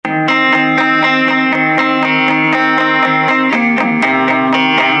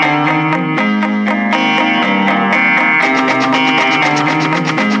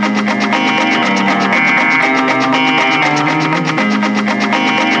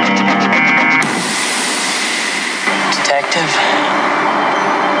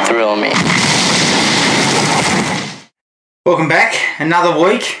detective thrill me. Welcome back. Another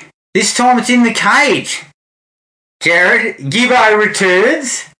week. This time it's in the cage. Jared, Gibbo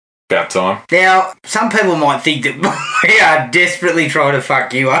returns. About time. Now, some people might think that we are desperately trying to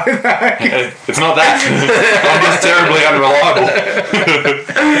fuck you over. It's not that. I'm just terribly unreliable.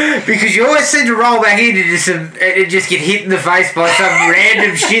 Because you always seem to roll back into just get hit in the face by some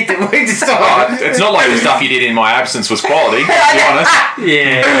random shit that we decide. It's not like the stuff you did in my absence was quality, to be honest.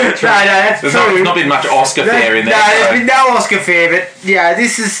 Yeah. No, that's There's true. not been much Oscar fare in there. No, there's been no Oscar fare, but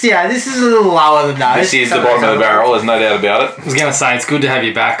this is a little lower than those. This is the bottom of the barrel, there's no doubt about it. I was going to say, it's good to have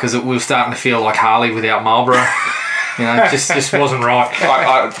you back because we were starting to feel like Harley without Marlboro. You know, just wasn't right.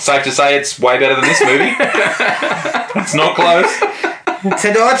 Safe to say it's way better than this movie. It's not close.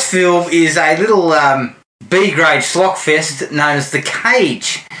 Tonight's film is a little B-grade schlockfest known as The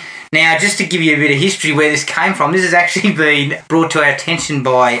Cage. Now, just to give you a bit of history where this came from, this has actually been brought to our attention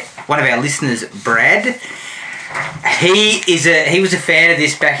by one of our listeners, Brad. He was a fan of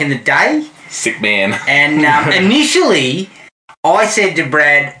this back in the day. Sick man. And initially, I said to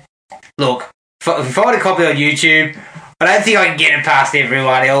Brad, look, if I find a copy on YouTube, I don't think I can get it past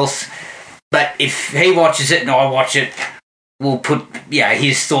everyone else. But if he watches it and I watch it, we'll put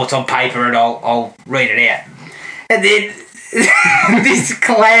his thoughts on paper and I'll read it out. And then this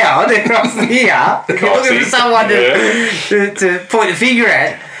cloud from here, looking for someone to point a finger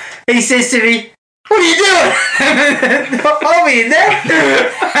at, he says to me, what are you doing? I'm in there.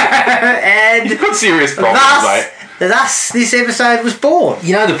 And You've got serious problems, mate. Thus, this episode was born.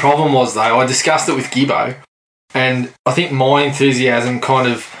 You know, the problem was, though, I discussed it with Gibbo, and I think my enthusiasm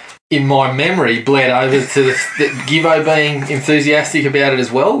kind of, in my memory, bled over to the Gibbo being enthusiastic about it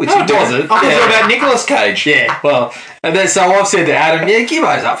as well, which he wasn't. I'm talking about Nicolas Cage. Yeah, well, and then so I've said to Adam,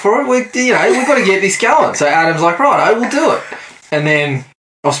 Gibbo's up for it. We've got to get this going. So Adam's like, right, we'll do it. And then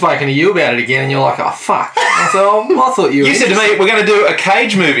I've spoken to you about it again, and you're like, oh, fuck. I said, I thought you were... You said to me, we're going to do a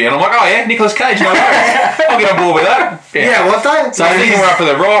Cage movie. And I'm like, oh, yeah, Nicolas Cage, no worries. I'll get on board with that. Yeah, what though? So I think we're up for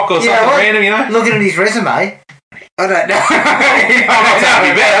The Rock or something random, you know? Looking at his resume, I don't know. I'm not saying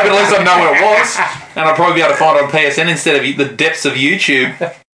it'd be bad, but at least I know what it was. And I'll probably be able to find it on PSN instead of the depths of YouTube.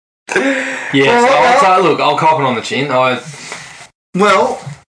 I'll cop it on the chin. Well,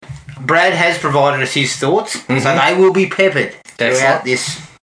 Brad has provided us his thoughts, so they will be peppered throughout this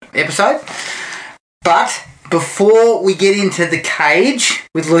episode. But before we get into The Cage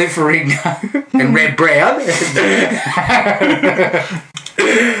with Lou Ferrigno and Red Brown,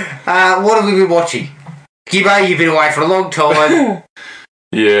 what have we been watching? Gibbo, you've been away for a long time.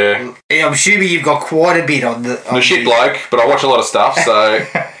 Yeah. I'm assuming you've got quite a bit on the... I'm a shit bloke, but I watch a lot of stuff, so...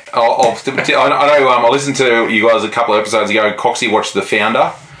 I know I listened to you guys a couple of episodes ago. Coxie watched The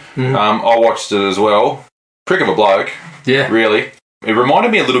Founder. I watched it as well. Prick of a bloke. Yeah. Really. It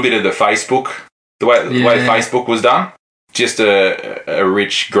reminded me a little bit of the Facebook, the way Facebook was done. Just a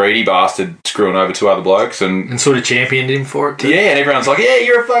rich, greedy bastard screwing over two other blokes and sort of championed him for it too. Yeah, and everyone's like, yeah,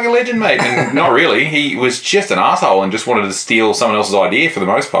 you're a fucking legend, mate. And not really. He was just an asshole and just wanted to steal someone else's idea for the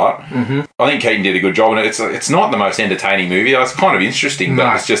most part. I think Keaton did a good job, and it's not the most entertaining movie. It's kind of interesting,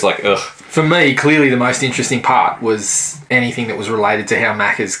 but it's just like, ugh. For me, clearly the most interesting part was anything that was related to how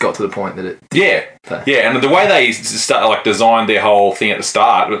Macca's got to the point that it... Yeah, and the way they designed their whole thing at the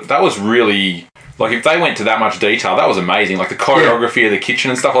start, that was really... Like, if they went to that much detail, that was amazing. Like, the choreography of the kitchen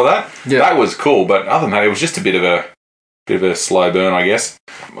and stuff like that, that was cool. But other than that, it was just a bit of a slow burn, I guess.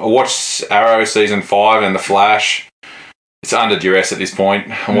 I watched Arrow Season 5 and The Flash. It's under duress at this point.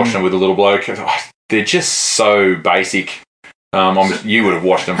 I'm watching it with a little bloke. They're just so basic. You would have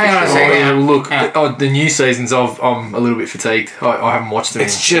watched them for Hang on a sure. second. Look, the new seasons, I'm a little bit fatigued. I haven't watched them.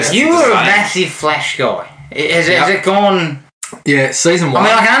 It's just... You were a massive Flash guy. Has it gone... Yeah, season 1. I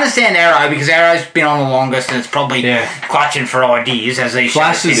mean, I can understand Arrow because Arrow's been on the longest and it's probably clutching for ideas as these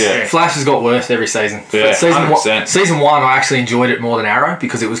Flash has got worse every season. Yeah, Season 1, I actually enjoyed it more than Arrow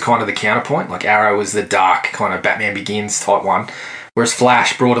because it was kind of the counterpoint. Like, Arrow was the dark kind of Batman Begins type one, whereas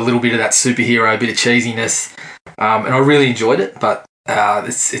Flash brought a little bit of that superhero, a bit of cheesiness, and I really enjoyed it, but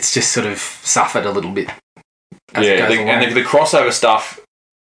it's just sort of suffered a little bit as it goes along. And the crossover stuff...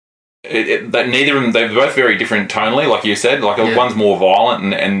 that neither of them, they're both very different tonally, like you said. Like, one's more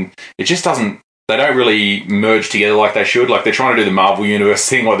violent and it just doesn't, they don't really merge together like they should. Like, they're trying to do the Marvel Universe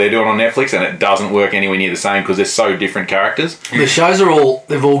thing, what they're doing on Netflix, and it doesn't work anywhere near the same because they're so different characters. The shows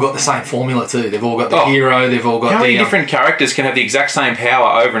they've all got the same formula too. They've all got the hero, they've all got how many different characters can have the exact same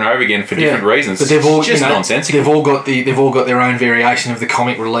power over and over again for different reasons? But they've all just nonsensical. They've all got their own variation of the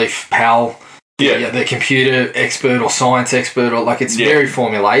comic relief pal the computer expert or science expert, or like it's very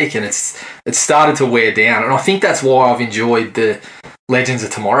formulaic, and it's started to wear down. And I think that's why I've enjoyed the Legends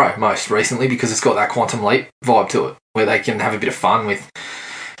of Tomorrow most recently, because it's got that Quantum Leap vibe to it, where they can have a bit of fun with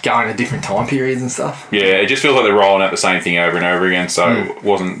going to different time periods and stuff. Yeah, it just feels like they're rolling out the same thing over and over again, so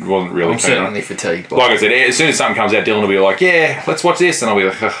wasn't really I'm certainly fatigued. Like I said, as soon as something comes out, Dylan will be like, yeah, let's watch this, and I'll be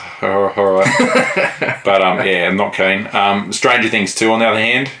like, all right. But I'm not keen. Stranger Things 2, on the other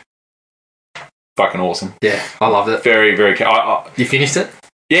hand, fucking awesome. Yeah, I loved it. Very, very... You finished it?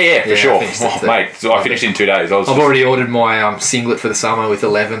 Yeah, for sure. I Mate, so I finished in 2 days. I've already ordered my singlet for the summer with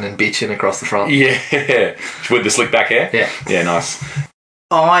 11 and bitching across the front. Yeah, with the slick back hair? Yeah, nice.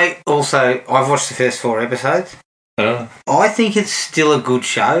 I've watched the first 4 episodes. I think it's still a good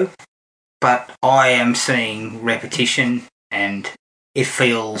show, but I am seeing repetition and it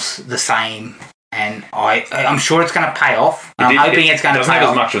feels the same, and I'm sure it's going to pay off. I'm hoping it's going to pay off. It doesn't have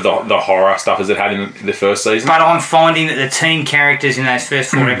as much of the horror stuff as it had in the first season. But I'm finding that the teen characters in those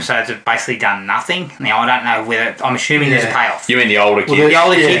first 4 episodes have basically done nothing. Now, I don't know whether... I'm assuming there's a payoff. You mean the older kids? Well, the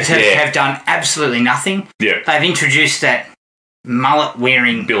older kids have done absolutely nothing. Yeah. They've introduced that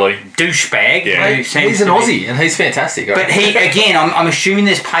mullet-wearing Billy douchebag. Yeah. He's an Aussie, and he's fantastic. But I'm assuming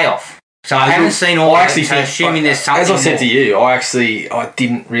there's payoff. So I haven't seen all of it, so assuming there's something. As I said more. to you, I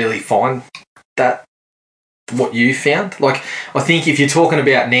didn't really find that what you found. Like, I think if you're talking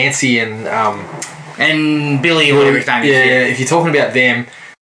about Nancy and Billy or whatever his name is. Yeah, if you're talking about them,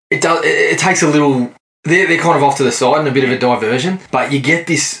 it takes a little... They're kind of off to the side and a bit of a diversion, but you get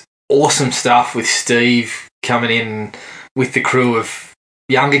this awesome stuff with Steve coming in with the crew of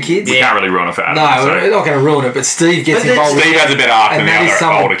younger kids. We can't really ruin it for Adam. No, we're not going to ruin it, but Steve gets involved. Steve has a better arc than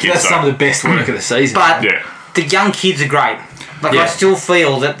the older kids. That's some of the best work of the season. But the young kids are great. Like, I still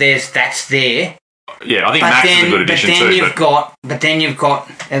feel that that's there. Yeah, I think Max is a good addition too. But then you've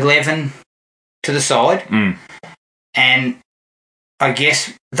got 11 to the side. And I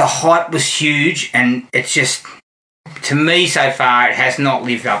guess the hype was huge, and it's just... To me, so far, it has not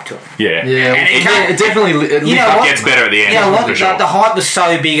lived up to it. Yeah. And it definitely gets better at the end. You know what? The hype was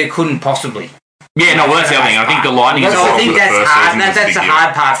so big, it couldn't possibly. Yeah, no, well, that's the other thing. I think the lightning is I think that's hard. That's the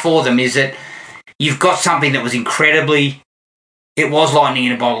hard part for them, is that you've got something that was incredibly... It was lightning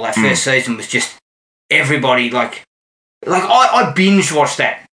in a bottle. That first season was just everybody, like I binge-watched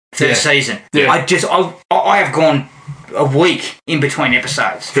that first season. Yeah. I have gone a week in between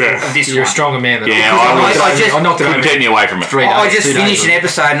episodes of this. You're a stronger man than I knocked it over. Keep me away from it. 3 days. I just finished an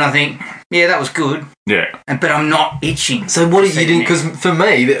episode and I think, yeah, that was good. Yeah. But I'm not itching. So what did you do? Because for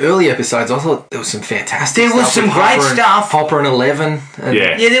me, the early episodes, I thought there was some fantastic stuff. There was some great stuff. Hopper and 11.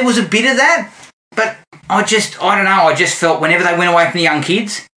 Yeah, there was a bit of that. But I don't know. I just felt whenever they went away from the young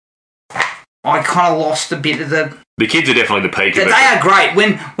kids, I kind of lost a bit of the... The kids are definitely the peak of it. They are great.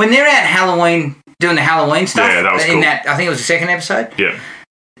 When they're out Halloween... Doing the Halloween stuff. Yeah, that was cool. I think it was the second episode. Yeah.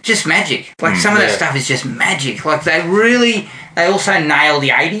 Just magic. Like, some of that stuff is just magic. Like, they also nail the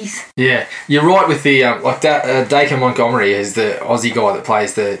 80s. Yeah. You're right with the, Dacre Montgomery is the Aussie guy that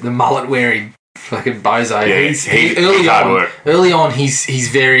plays the mullet-wearing fucking bozo. Yeah, he's hard work. Early on, he's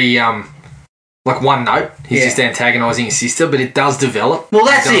very, one note. He's just antagonising his sister, but it does develop. Well,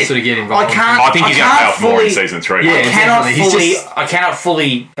 that's it. Sort of get involved. I think he's going to pay off more in season 3. Yeah, I cannot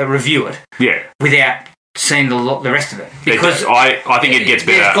fully review it. Yeah. Without seeing the rest of it, because I think it gets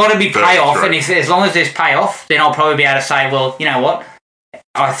better. There's got to be payoff, and as long as there's payoff, then I'll probably be able to say, well, you know what,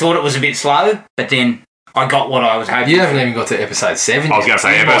 I thought it was a bit slow, but then I got what I was hoping. You haven't even got to episode 7. I was going to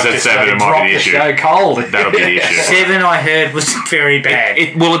say episode 7 might be the issue. Go cold. That'll be the issue. 7 I heard was very bad.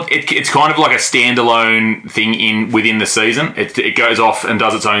 It's kind of like a standalone thing within the season. It goes off and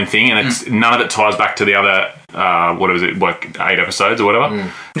does its own thing, and it's none of it ties back to the other. What was it? Like 8 episodes or whatever.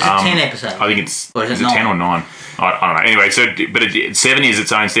 Is it 10 episodes? I think it's. Or is it 10 or 9? I don't know. Anyway, but 7 is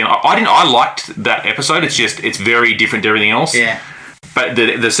its own thing. I liked that episode. It's very different to everything else. Yeah. But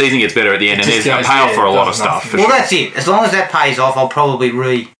the season gets better at the end, and there's a payoff for a lot of stuff. Well, that's it. As long as that pays off, I'll probably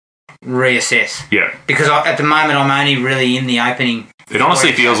reassess. Yeah. Because at the moment, I'm only really in the opening. It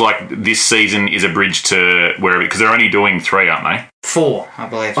honestly feels like this season is a bridge to wherever, because they're only doing 3, aren't they? 4, I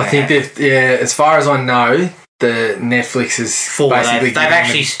believe. I think as far as I know, the Netflix is 4. Basically they've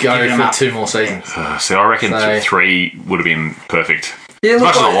actually go for 2 more seasons. So I reckon 3 would have been perfect. Yeah, as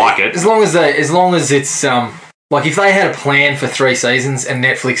much as I like it. As long as it's like if they had a plan for 3 seasons and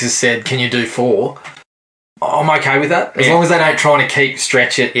Netflix has said, "Can you do 4?" I'm okay with that. As long as they don't try to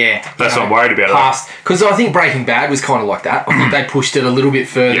stretch it. Yeah. That's what I'm worried about. Past, because I think Breaking Bad was kind of like that. I think they pushed it a little bit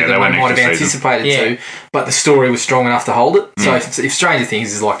further than they might have anticipated to, but the story was strong enough to hold it. So if Stranger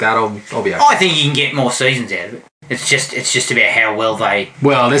Things is like that, I'll be okay. I think you can get more seasons out of it. It's just about how well they.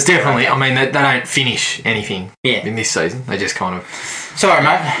 Well, there's definitely. I mean, they don't finish anything. Yeah. In this season, they just kind of. Sorry,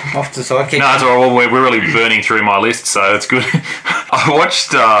 mate. Off to the side. No, that's all right. Well, we're really burning through my list, so it's good. I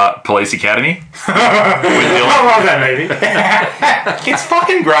watched Police Academy. I love that movie. It's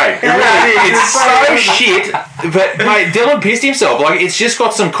fucking great. It really is. It's so shit. But mate, Dylan pissed himself. Like it's just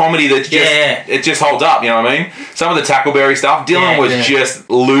got some comedy that just it just holds up. You know what I mean? Some of the Tackleberry stuff. Dylan was just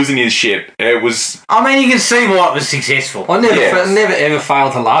losing his shit. It was. I mean, you can see why it was successful. I never ever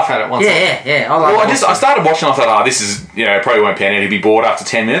failed to laugh at it once. Yeah. I started watching. I thought, this is probably won't pan out. He'd be bored after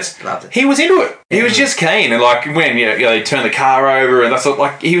 10 minutes. Loved it. He was into it. He was just keen, and like when they turn the car over, and that's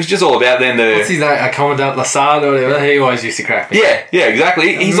like he was just all about then the. What's his name? Commandant Lassard or whatever. He always used to crack me. Yeah,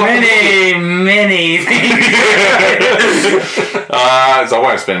 exactly. He's many things. So I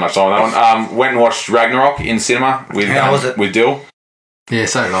won't spend much time on that one. Went and watched Ragnarok in cinema with How was it? with Dill. Yeah,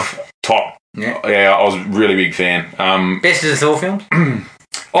 so did I. Top. Yeah. I was a really big fan. Best of the Thor films?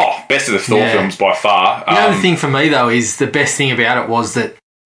 Best of the Thor films by far. The other thing for me though is the best thing about it was that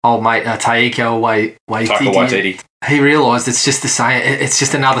old mate Taika Waititi. He realised it's just the same. It's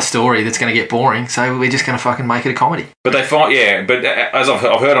just another story that's going to get boring. So we're just going to fucking make it a comedy. But they find, but as I've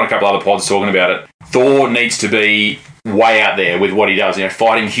heard on a couple other pods talking about it, Thor needs to be way out there with what he does.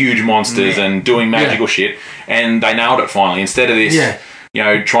 Fighting huge monsters and doing magical shit. And they nailed it finally. Instead of this,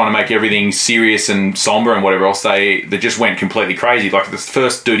 trying to make everything serious and somber and whatever else, they just went completely crazy. Like the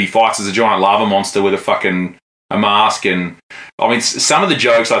first dude he fights is a giant lava monster with a mask, and I mean some of the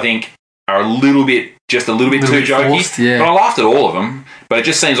jokes I think are a little bit too jokey. Forced, but I laughed at all of them. But it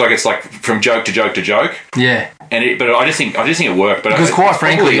just seems like it's like from joke to joke to joke. Yeah. But I just think it worked. But because quite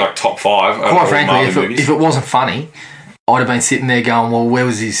frankly, like top 5. Quite frankly, if it wasn't funny, I'd have been sitting there going, well, where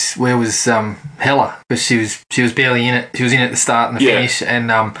was Hela? Because she was barely in it. She was in it at the start and the finish,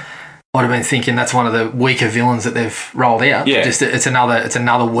 and I'd have been thinking that's one of the weaker villains that they've rolled out. Yeah. Just it's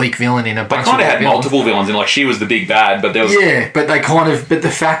another weak villain in a bunch of They kind of had multiple villains, and like she was the big bad, but there was but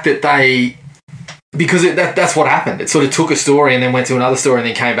the fact that they. Because that's what happened. It sort of took a story and then went to another story and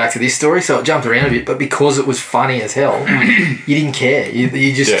then came back to this story, so it jumped around a bit. But because it was funny as hell, you didn't care. You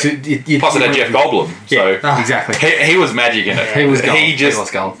just plus it had Jeff Goldblum, so exactly he was magic in it. He was gold. He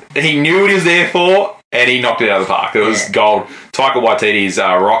was gold. He knew what he was there for, and he knocked it out of the park. It was gold. Taika Waititi's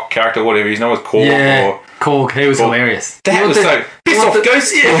Rock character, whatever his name was, Korg. He was hilarious. That was so piss off,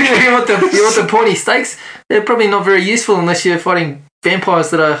 Ghost. You want the pointy stakes? They're probably not very useful unless you're fighting vampires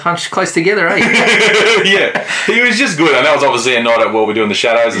that are hunched close together, eh? Yeah, he was just good, and that was obviously a nod at what we're doing the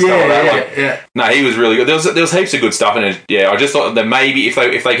shadows and stuff like that. No, he was really good. There was heaps of good stuff in it. Yeah, I just thought that maybe if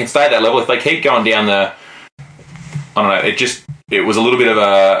they can stay at that level, if they keep going down the, I don't know, it was a little bit of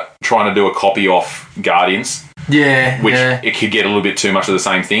a trying to do a copy off Guardians. Yeah, which it could get a little bit too much of the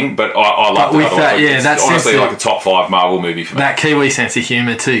same thing, but I loved it. That's honestly like a top 5 Marvel movie for me. That Kiwi sense of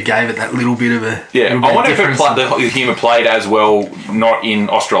humour too gave it that little bit of a I wonder if the humour played as well not in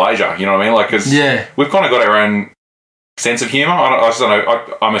Australasia. You know what I mean? Like, because we've kind of got our own sense of humour. I just don't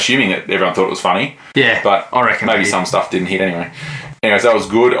know. I'm assuming that everyone thought it was funny. Yeah, but I reckon maybe some stuff didn't hit anyway. Anyways, that was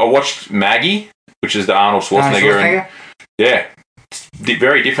good. I watched Maggie, which is the Arnold Schwarzenegger.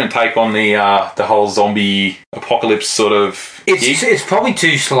 Very different take on the whole zombie apocalypse sort of. It's probably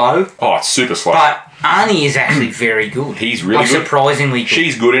too slow. Oh, it's super slow. But Arnie is actually very good. He's really good. Surprisingly good.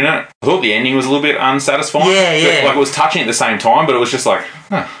 She's good in it. I thought the ending was a little bit unsatisfying. Yeah. Like it was touching at the same time, but it was just like,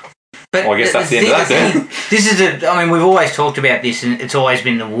 But well, I guess that's the end of that then. This is we've always talked about this, and it's always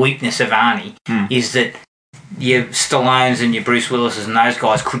been the weakness of Arnie, is that your Stallones and your Bruce Willises and those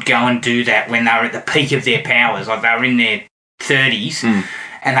guys could go and do that when they were at the peak of their powers, like they were in their 30s,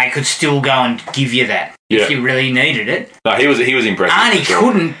 and they could still go and give you that if you really needed it. No, he was impressive. Arnie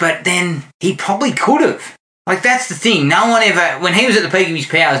couldn't, but then he probably could have. Like, that's the thing. No one ever, when he was at the peak of his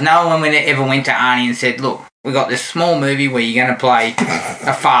powers, no one ever went to Arnie and said, look, we got this small movie where you're going to play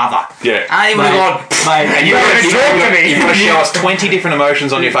a father. Yeah. Arnie would have gone, mate, and you've got to show us 20 different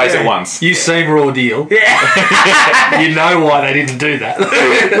emotions on your face at once. You've seen Raw Deal. Yeah. You know why they didn't do that.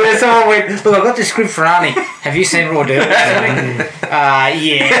 Where someone went, look, I've got this script for Arnie. Have you seen Raw Deal? Yeah.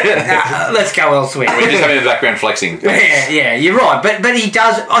 Let's go elsewhere. We're just having the background flexing. Yeah, you're right. But he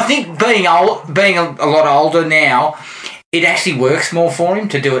does, I think being a lot older now, it actually works more for him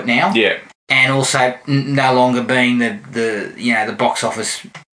to do it now. Yeah. And also no longer being the box office.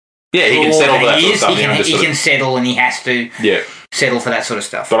 Yeah, he can settle for that sort of stuff. He can settle, and he has to settle for that sort of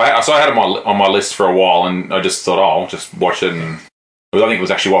stuff. But I had it on my list for a while, and I just thought, I'll just watch it. And I think it was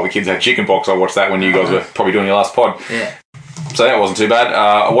actually while the kids had chicken pox. I watched that when you guys were probably doing your last pod. Yeah. So that wasn't too bad.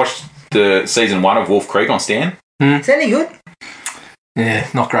 I watched the season 1 of Wolf Creek on Stan. Is that any good? Yeah,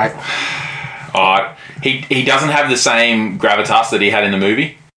 not great. he doesn't have the same gravitas that he had in the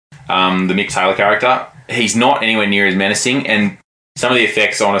movie. The Mick Taylor character, he's not anywhere near as menacing, and some of the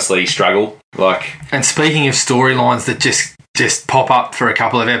effects honestly struggle. And speaking of storylines that just pop up for a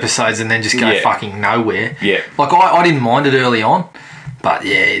couple of episodes and then just go fucking nowhere. Yeah. Like I didn't mind it early on, but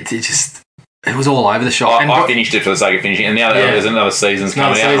yeah, it was all over the shop. I finished it for the sake of finishing, and now there's another season's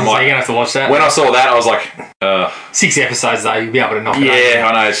coming out. I'm like, you're gonna have to watch that. When I saw that, I was like, 6 episodes though, you'll be able to knock it over. Yeah,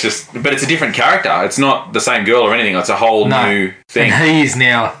 I know. But it's a different character. It's not the same girl or anything. It's a whole new thing. And he is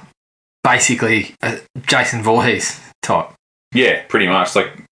now basically a Jason Voorhees type. Yeah, pretty much.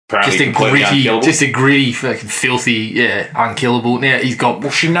 Like apparently just a gritty, fucking filthy, unkillable. Now he's got.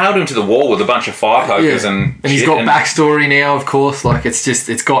 Well, she nailed him to the wall with a bunch of fire pokers and he's got backstory now, of course. Like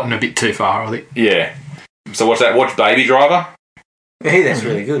it's gotten a bit too far, I think. Yeah. So watch Baby Driver. Yeah, that's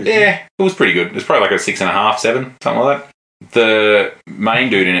really good. Yeah, it was pretty good. It was probably like a 6.5, 7, something like that. The main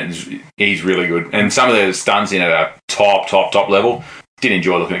dude in it he's really good, and some of the stunts in it are top level. Didn't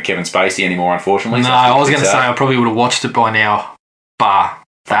enjoy looking at Kevin Spacey anymore, unfortunately. No, I was going to say I probably would have watched it by now, bar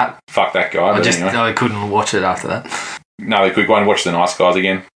that. Fuck that guy. I couldn't watch it after that. No, we could go and watch The Nice Guys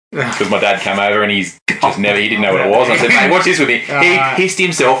again. Because my dad came over and he didn't know what it was. And I said, mate, watch this with me. He hissed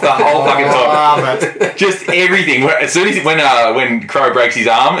himself the whole fucking time. Just everything. As soon as when Crow breaks his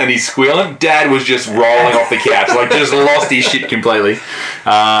arm and he's squealing, Dad was just rolling off the couch, like just lost his shit completely. So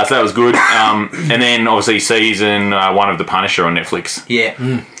that was good. And then obviously season 1 of The Punisher on Netflix. Yeah.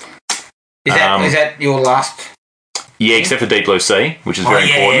 Is that your last? Yeah, except for Deep Blue Sea, which is very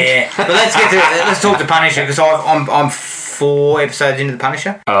important. Yeah. But let's talk to Punisher because I'm 4 episodes into The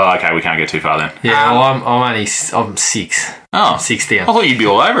Punisher. Oh, okay, we can't go too far then. Yeah, I'm 6. Oh, I'm 6 down. I thought you'd be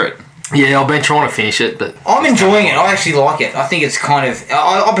all over it. Yeah, I've been trying to finish it, but I'm enjoying it. I actually like it. I think it's kind of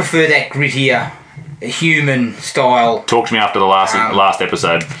I prefer that grittier, human style. Talk to me after the last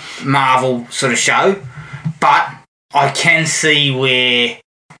episode. Marvel sort of show, but I can see where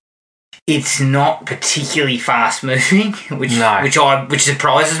it's not particularly fast moving, which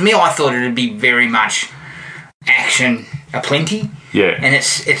surprises me. I thought it'd be very much action aplenty. Yeah. And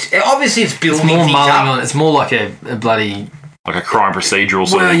it's obviously it's building it's more things up. It's more like a bloody like a crime procedural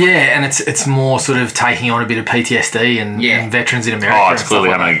sort of. Well, yeah, and it's more sort of taking on a bit of PTSD and veterans in America. Oh, it's clearly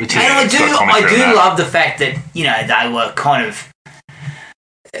having. And I do love the fact that they were kind of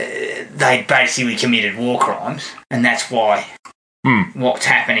they basically committed war crimes, and that's why what's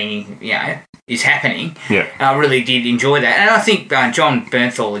happening, is happening. Yeah, I really did enjoy that, and I think John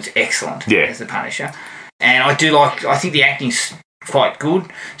Bernthal is excellent as the Punisher, and I think the acting's quite good.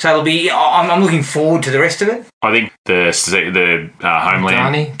 So I'm looking forward to the rest of it. I think the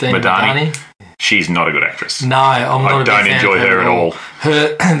Homeland Madani, she's not a good actress. No, I'm not. I don't enjoy her at all.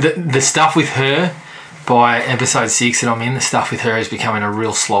 The stuff with her. By episode 6 that I'm in, the stuff with her is becoming a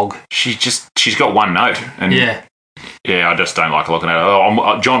real slog. She's got one note, and yeah, I just don't like looking at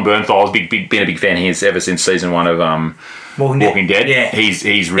her. John Bernthal, been a big fan of his ever since season 1 of Walking Dead. Yeah,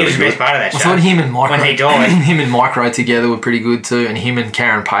 he's really good. Part of that show. I thought him and Micro, when he died, him and Micro together were pretty good too, and him and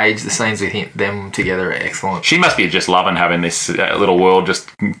Karen Page, the scenes with them together are excellent. She must be just loving having this little world just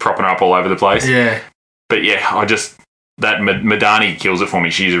propping her up all over the place. Yeah, but yeah, that Madani kills it for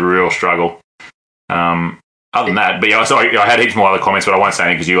me. She's a real struggle. Other than that, but yeah, I had heaps more other comments, but I won't say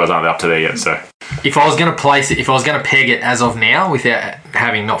anything because you guys aren't up to there yet. So, if I was going to peg it as of now, without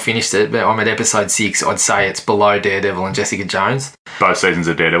having not finished it, but I'm at episode 6, I'd say it's below Daredevil and Jessica Jones. Both seasons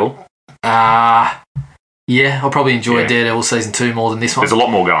of Daredevil. Yeah, I'll probably enjoy Daredevil season 2 more than this one. There's a lot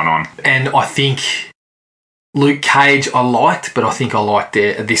more going on, and I think Luke Cage I liked, but I think I liked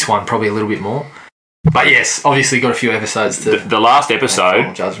this one probably a little bit more. But yes, obviously got a few episodes to... The last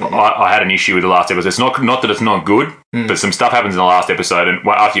episode, I had an issue with the last episode. It's not that it's not good, but some stuff happens in the last episode, and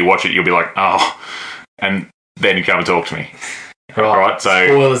after you watch it, you'll be like, oh, and then you come and talk to me. Right, so...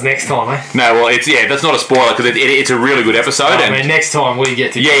 Spoilers next time, eh? No, well, that's not a spoiler, because it's a really good episode. Next time we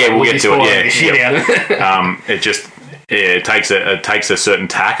get to... we'll get to it, the shit out of it. It just... Yeah, it takes a certain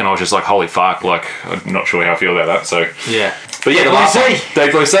tack, and I was just like, holy fuck, like, I'm not sure how I feel about that, so... Yeah. But yeah, the last one,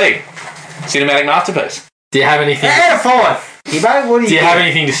 Deep Blue Sea. Cinematic masterpiece. Do you have anything? Out of 5. Do you have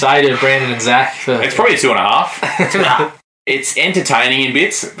anything to say to Brandon and Zach? It's probably a 2.5. 2.5. It's entertaining in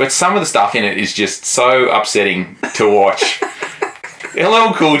bits, but some of the stuff in it is just so upsetting to watch.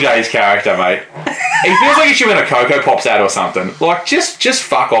 LL Cool J's character, mate. He feels like he should be in a Cocoa Pops ad or something. Like, just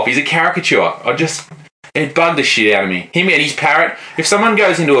fuck off. He's a caricature. It bugged the shit out of me. Him and his parrot. If someone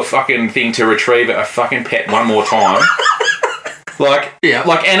goes into a fucking thing to retrieve a fucking pet one more time...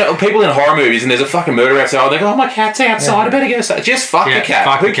 and people in horror movies, and there's a fucking murder outside, they go, oh, my cat's outside, I better go. Just fuck the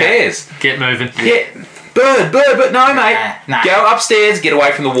cat. Who cares? Get moving. Yeah. bird. No, mate. Nah. Go upstairs, get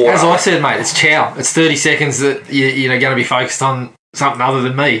away from the water. As I said, mate, it's chow. It's 30 seconds that you're going to be focused on something other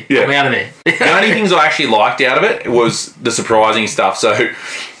than me. Yeah. I'm out of there. The only things I actually liked out of it was the surprising stuff. So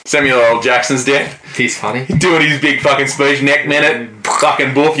Samuel L. Jackson's death. He's funny. Doing his big fucking speech, neck minute,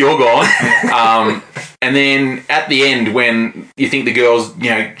 fucking boof, you're gone. And then at the end, when you think the girl's,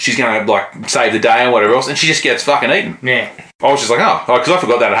 she's going to like save the day or whatever else, and she just gets fucking eaten. Yeah. I was just like, because I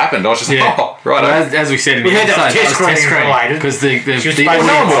forgot that had happened. I was just like, right. Well, as we said in the had that episode, test screen related. because the No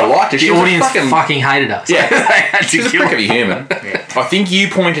one would have liked her. the She was a audience fucking hated us. Yeah. She's a prick of a human. I think you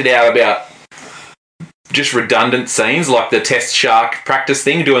pointed out about just redundant scenes, like the test shark practice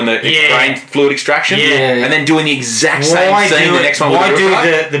thing, doing the brain fluid extraction, and then doing the exact same scene the next one. Why do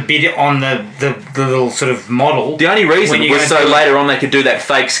the bit on the little sort of model? The only reason was so later on they could do that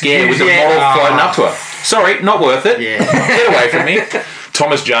fake scare with the model floating up to her. Sorry, not worth it. Yeah. Get away from me.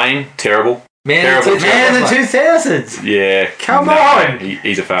 Thomas Jane, terrible. Man of the 2000s. Yeah. Come on.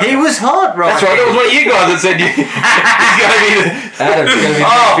 He's a fan. He was hot, right? That's right. That was one of you guys that said he's going to be the... Adam's going to be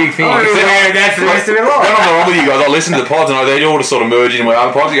a big thing. That's the rest of it. When I'm wrong with you guys, I listen to the pods and they all just sort of merge in with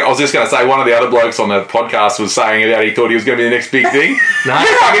other pods. I was just going to say one of the other blokes on the podcast was saying that he thought he was going to be the next big thing. No, you're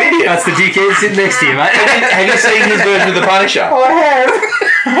a fucking idiot. That's the dickhead sitting next to you, mate. Have you seen his version of the Punisher? I have.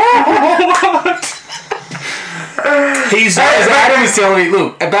 Adam was telling me,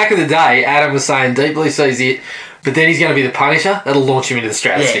 look, back in the day, Adam was saying Deep Blue Sea's it, but then he's going to be the Punisher. That'll launch him into the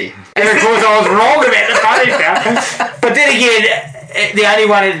stratosphere. And of course I was wrong about the Punisher. But then again, the only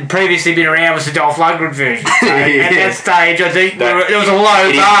one that had previously been around was the Dolph Lundgren version. So at that stage, I think there was a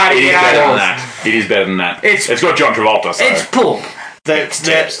low bar to get over. It is better than that. It's got John Travolta, so. It's poor. It's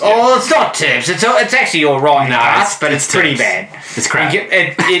not Terps. It's actually all right in parts, but it's pretty bad. It's crap.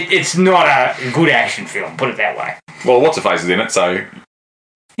 It's not a good action film, put it that way. Well, what's her face is in it, so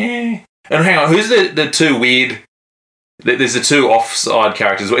yeah. And hang on, who's the two weird? There's the two offside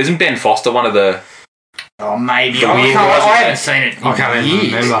characters. Isn't Ben Foster one of the? Oh, maybe. I haven't seen it. I can't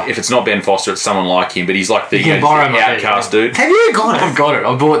even remember. If it's not Ben Foster, it's someone like him, but he's like the You can borrow my outcast dude. Have you got it? I've got it.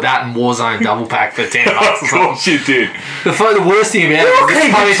 I bought that in Warzone double pack for $10 or Of something. course you did. The worst thing about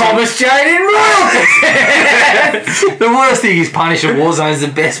Keep Thomas Jane in royalties. the worst thing is Punisher Warzone is the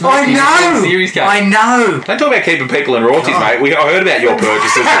best I know. series game. I know. Don't talk about keeping people in royalties, mate. I heard about your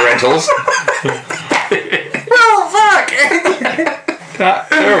purchases and rentals. Well, fuck.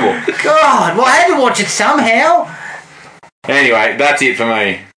 Terrible. God, well, I had to watch it somehow. Anyway, that's it for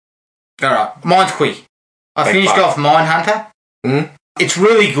me. Alright, mine's quick. I Thank finished fuck. off Mindhunter. Mm. It's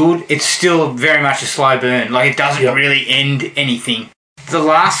really good. It's still very much a slow burn. Like, it doesn't really end anything. The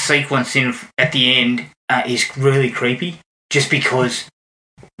last sequence at the end is really creepy. Just because,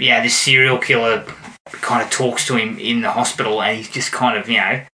 this serial killer kind of talks to him in the hospital and he's just kind of,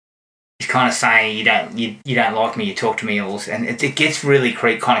 he's kind of saying, you don't like me, you talk to me all, and it gets really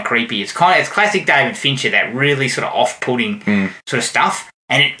kind of creepy. It's classic David Fincher, that really sort of off-putting sort of stuff.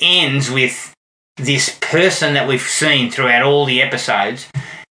 And it ends with this person that we've seen throughout all the episodes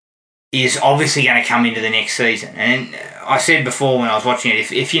is obviously going to come into the next season. And I said before when I was watching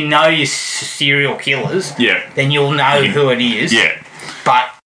it, if you know your serial killers, then you'll know who it is. Yeah. But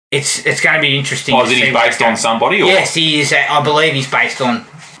it's going to be interesting. Is it based on somebody? Or? Yes, he is. I believe he's based on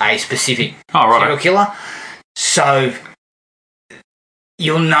a specific serial killer. So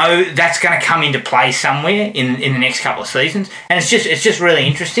you'll know that's going to come into play somewhere in the next couple of seasons, and it's just really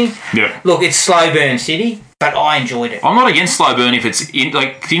interesting. Yeah. Look, it's slow burn city, but I enjoyed it. I'm not against slow burn if it's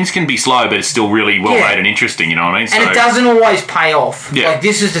things can be slow, but it's still really well made and interesting. You know what I mean? And it doesn't always pay off. Yeah. Like,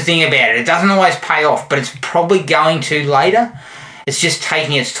 this is the thing about it. It doesn't always pay off, but it's probably going to later. It's just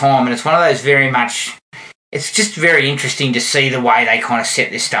taking its time, and it's one of those very much. It's just very interesting to see the way they kind of set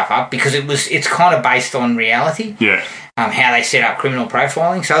this stuff up, because it's kind of based on reality. Yeah. How they set up criminal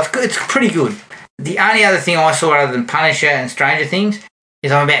profiling. So it's pretty good. The only other thing I saw other than Punisher and Stranger Things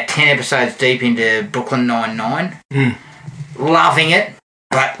is I'm about 10 episodes deep into Brooklyn Nine-Nine. Loving it,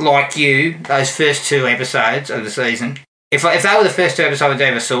 but like you, those first 2 episodes of the season, if they were the first 2 episodes I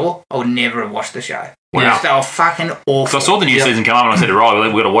ever saw, I would never have watched the show. Wow. They were fucking awful. So I saw the new season come up and I said, right,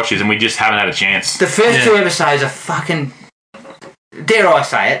 we've got to watch this, and we just haven't had a chance. The first 2 episodes are fucking, dare I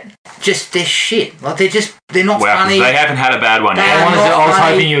say it, they're shit. Like, they're not funny. They haven't had a bad one yet. I was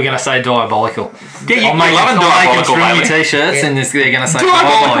hoping you were going to say Diabolical. Yeah, I'll make loving Diabolical, them lately. t-shirts and they're going to say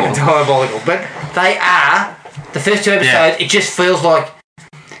Diabolical. Diabolical. But they are, the first 2 episodes, it just feels like,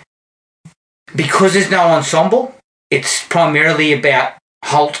 because there's no ensemble, it's primarily about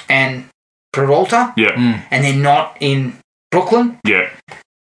Holt and Peralta. Yeah. And they're not in Brooklyn. Yeah.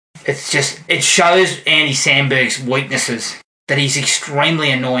 It's just, it shows Andy Samberg's weaknesses that he's extremely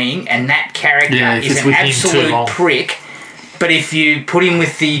annoying, and that character Yeah, is it's an with him too absolute long. prick. But if you put him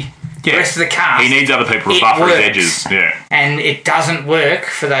with the rest of the cast, He needs other people to it buffer his works. edges. Yeah. And it doesn't work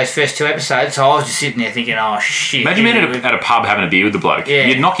for those first 2 episodes. So I was just sitting there thinking, oh shit. Imagine being at a pub having a beer with the bloke. Yeah.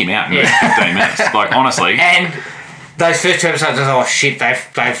 You'd knock him out in Yeah. 15 minutes. Like, honestly. And those first 2 episodes, I was oh shit,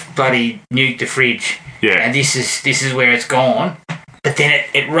 they've bloody nuked the fridge. Yeah. And this is where it's gone. But then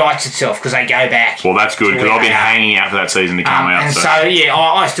it writes itself because they go back. Well, that's good, because to I've where been they are. hanging out for that season to come out. And so, yeah,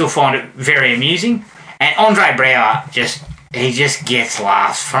 I still find it very amusing. And Andre Brower he just gets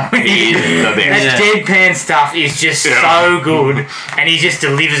laughs from me. He is the best. That deadpan stuff is just so good, and he just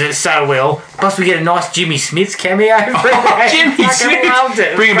delivers it so well. Plus, we get a nice Jimmy Smith's cameo. Jimmy Fucking Smith. loved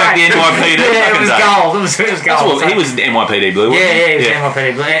it. Bring him back the NYPD. Yeah, it was gold. It was That's gold. what, he was NYPD Blue, wasn't Yeah, he was yeah.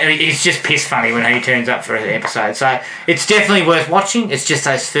 NYPD Blue. And it's just piss funny when he turns up for an episode. So it's definitely worth watching. It's just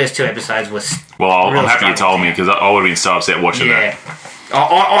those first 2 episodes was. Well, I'm real happy you struggle. told me, because I would have been so upset watching Yeah. that.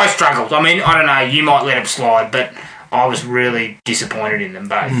 I struggled. I mean, I don't know. You might let them slide, but I was really disappointed in them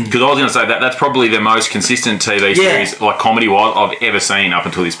both. Because I was going to say that's probably the most consistent TV series, like comedy-wise, I've ever seen up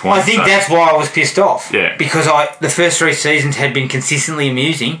until this point. I think So, that's why I was pissed off. Yeah. Because the first 3 seasons had been consistently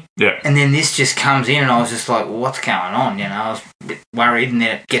amusing, Yeah. and then this just comes in, and I was just like, well, what's going on? You know, I was a bit worried, and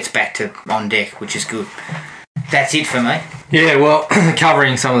then it gets back to on deck, which is good. That's it for me. Yeah, well,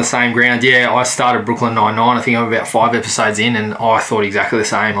 covering some of the same ground. Yeah, I started Brooklyn Nine-Nine. I think I'm about 5 episodes in, and I thought exactly the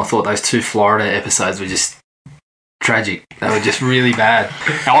same. I thought those 2 Florida episodes were just tragic. They were just really bad.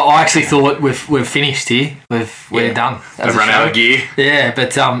 I actually thought we've finished here. We're done. They've run out of gear. Yeah,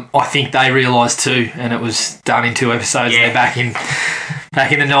 but I think they realised too, and it was done in 2 episodes. Yeah. And they're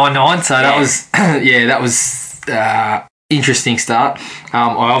back in the 9-9. So that was that was interesting start. I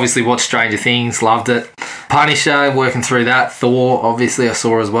obviously watched Stranger Things, loved it. Punisher, working through that. Thor, obviously, I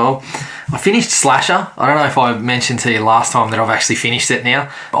saw as well. I finished Slasher. I don't know if I mentioned to you last time that I've actually finished it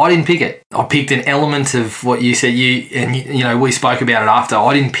now. I didn't pick it. I picked an element of what you said. You know, we spoke about it after.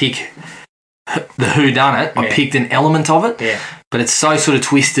 I didn't pick the whodunit. I picked an element of it. Yeah. But it's so sort of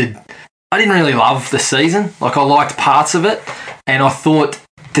twisted. I didn't really love the season. Like, I liked parts of it, and I thought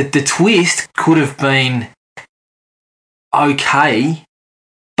that the twist could have been okay.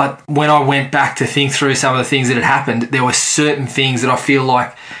 But when I went back to think through some of the things that had happened, there were certain things that I feel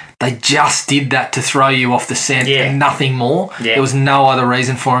like they just did that to throw you off the scent and nothing more. Yeah. There was no other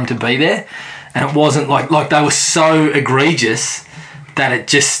reason for him to be there. And it wasn't like they were so egregious that it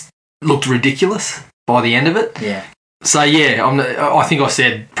just looked ridiculous by the end of it. Yeah. So, yeah, I think I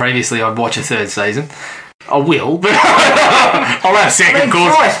said previously I'd watch a 3rd season. I will, but I'll have second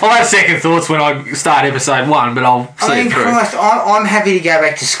thoughts. Christ. I'll have second thoughts when I start episode 1, but I'll see it through. Christ, I'm happy to go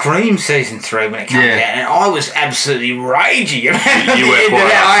back to Scream season 3 when it comes Yeah. out, and I was absolutely raging about You the were end of quite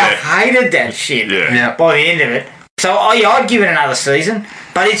it. I upset. hated that shit Yeah. by the end of it. So, I'd give it another season,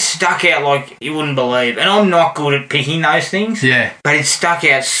 but it stuck out like you wouldn't believe. And I'm not good at picking those things, Yeah. but it stuck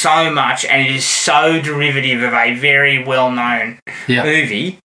out so much, and it is so derivative of a very well-known Yeah.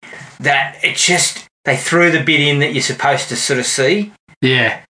 movie that it just... They threw the bit in that you're supposed to sort of see.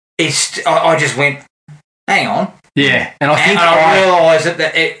 Yeah. I just went, hang on. Yeah. And I think And I realised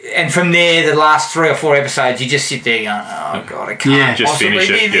that, and from there, the last 3 or 4 episodes, you just sit there going, oh, God, I can't Yeah. Just possibly finish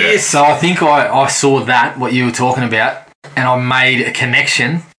it, do yeah. this. So I think I saw that, what you were talking about, and I made a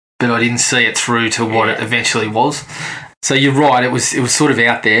connection, but I didn't see it through to what it eventually was. So you're right, it was sort of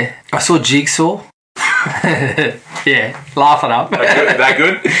out there. I saw Jigsaw. Yeah, laugh it up. That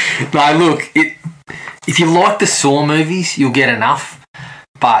good? No, look, if you like the Saw movies, you'll get enough,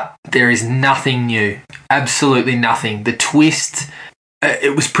 but there is nothing new. Absolutely nothing. The twist,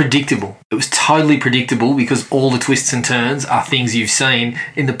 it was predictable. It was totally predictable because all the twists and turns are things you've seen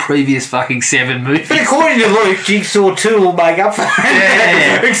in the previous fucking 7 movies. But according to Luke, Jigsaw 2 will make up for it.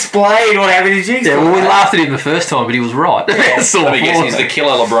 Yeah. Explain what happened to Jigsaw. Yeah, well, we laughed at him the first time, but he was right. Saw Let me guess, 4. he's the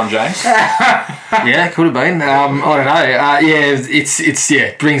killer LeBron James. Yeah, could have been. I don't know.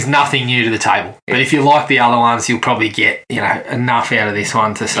 It brings nothing new to the table. But if you like the other ones, you'll probably get enough out of this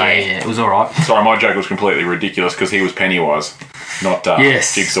one to say it was all right. Sorry, my joke was completely ridiculous because he was Pennywise, not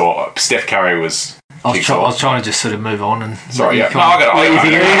Yes. Jigsaw. Steph Curry was I Jigsaw. was trying to just sort of move on and. Sorry, yeah. you No, I got it. what do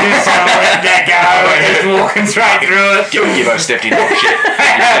you think? Just let that go. Just walking straight through it. Gibbo stepped in dog shit.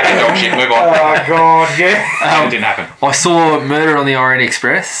 You stepped in dog shit. Move on. Oh, God, yeah. It didn't happen. I saw Murder on the Orient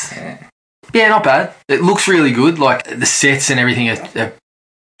Express. Yeah, not bad. It looks really good. Like, the sets and everything are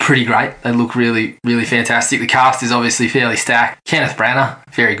pretty great. They look really, really fantastic. The cast is obviously fairly stacked. Kenneth Branagh,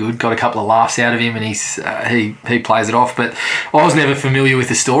 very good. Got a couple of laughs out of him, and he plays it off. But I was never familiar with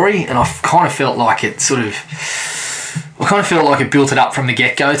the story, and I kind of felt like it built it up from the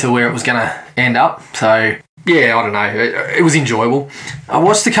get-go to where it was going to end up. So, yeah, I don't know. It was enjoyable. I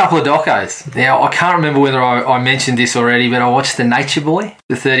watched a couple of docos. Now, I can't remember whether I mentioned this already, but I watched The Nature Boy,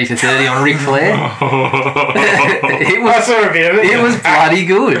 the 30 for 30 on Ric Flair. I saw a bit of it. It was bloody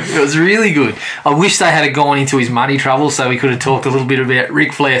good. It was really good. I wish they had gone into his money trouble so we could have talked a little bit about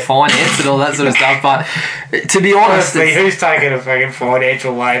Ric Flair finance and all that sort of stuff. But to be honest... Honestly, who's taking a fucking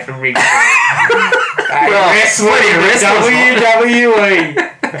financial away from Ric Flair? Well, WWE.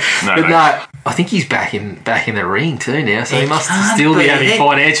 But no, I think he's back in the ring too now, so he must can't still be be. having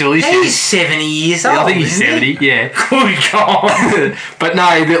financial issues. He's 70 years old. I think he's 70. Yeah. Good God. But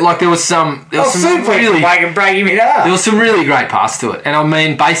no, there was some really break him in half. there was some really great parts to it, and I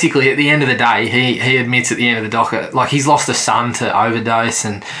mean, basically at the end of the day, he admits at the end of the docker, like he's lost a son to overdose,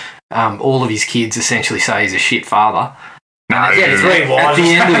 and all of his kids essentially say he's a shit father. At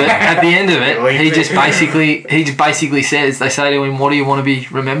the end of it, he just basically says, they say to him, "What do you want to be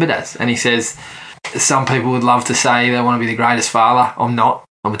remembered as?" And he says, "Some people would love to say they want to be the greatest father. I'm not.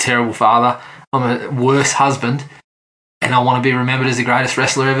 I'm a terrible father. I'm a worse husband, and I want to be remembered as the greatest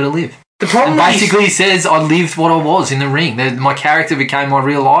wrestler ever to live." The problem and basically he says, I lived what I was in the ring. My character became my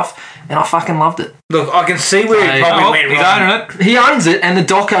real life, and I fucking loved it. Look, I can see where he probably went wrong. He's owning it. He owns it, and the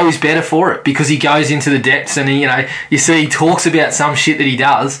doco is better for it because he goes into the depths, and he talks about some shit that he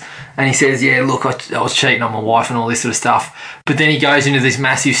does, and he says, "Yeah, look, I was cheating on my wife and all this sort of stuff." But then he goes into this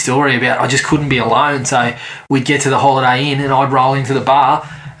massive story about I just couldn't be alone, so we'd get to the Holiday Inn, and I'd roll into the bar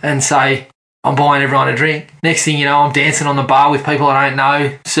and say, "I'm buying everyone a drink." Next thing you know, I'm dancing on the bar with people I don't know,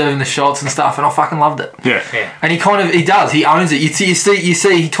 serving the shots and stuff, and I fucking loved it. Yeah. And he does. He owns it. You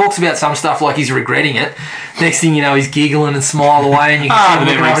see, he talks about some stuff like he's regretting it. Next thing you know, he's giggling and smile away, and you can see him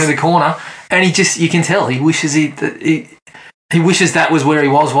looking over in the corner, and you can tell he wishes he wishes that was where he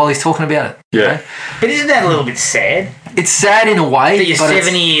was while he's talking about it. Yeah. You know? But isn't that a little bit sad? It's sad in a way. That you're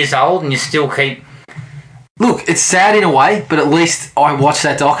 70 years old and you still keep... Look, it's sad in a way, but at least I watch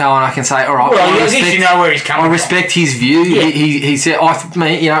that doco and I can say, all right. Well, at least you know where he's coming from. I respect his view. Yeah. He said,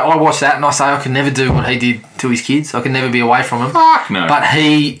 I watch that and I say I could never do what he did to his kids. I could never be away from him. Fuck no. But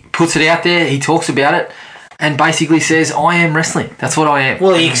he puts it out there. He talks about it and basically says, I am wrestling. That's what I am.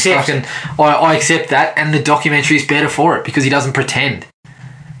 Well, he accepts it. I accept that, and the documentary is better for it because he doesn't pretend.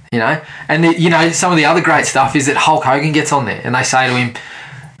 You know, and some of the other great stuff is that Hulk Hogan gets on there and they say to him,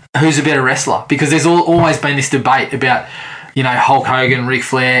 "Who's a better wrestler?" Because there's always been this debate about, Hulk Hogan, Ric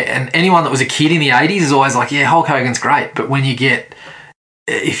Flair, and anyone that was a kid in the 80s is always like, yeah, Hulk Hogan's great. But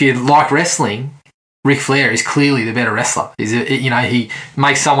if you like wrestling, Ric Flair is clearly the better wrestler. He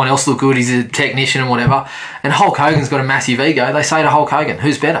makes someone else look good. He's a technician and whatever. And Hulk Hogan's got a massive ego. They say to Hulk Hogan,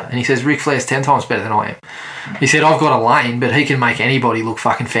 "Who's better?" And he says, "Ric Flair's 10 times better than I am." He said, "I've got a lane, but he can make anybody look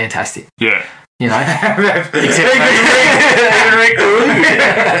fucking fantastic." Yeah. Except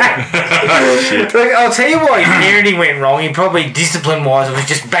Look, I'll tell you why his parenting went wrong. He probably, discipline-wise, was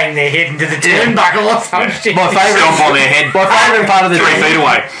just bang their head into the turnbuckle or some shit. My favourite Stomp on their head. My favourite part of the 3 feet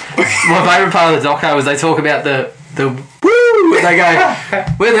away. My favourite part of the doco was they talk about the woo. They go,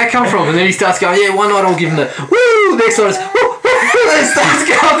 "Where'd that come from?" And then he starts going, "Yeah, one night I'll give him the woo." Next night it's woo. They starts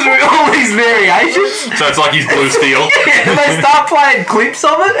going through all these variations. So it's like he's blue steel. Yeah, and they start playing clips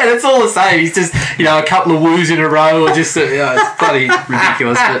of it, and it's all the same. He's just, a couple of woos in a row, or just, it's bloody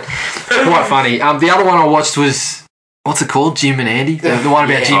ridiculous, but quite funny. The other one I watched was, what's it called? Jim and Andy? The one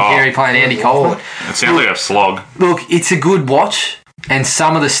about Jim Carrey playing Andy Kaufman. It sounds like a slog. Look, it's a good watch. And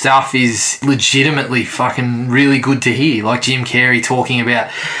some of the stuff is legitimately fucking really good to hear. Like Jim Carrey talking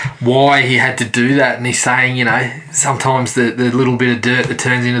about why he had to do that. And he's saying, sometimes the little bit of dirt that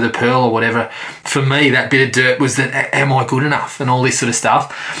turns into the pearl or whatever. For me, that bit of dirt was that, am I good enough? And all this sort of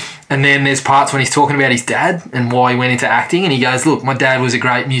stuff. And then there's parts when he's talking about his dad and why he went into acting. And he goes, look, my dad was a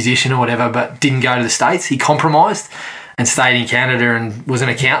great musician or whatever, but didn't go to the States. He compromised and stayed in Canada and was an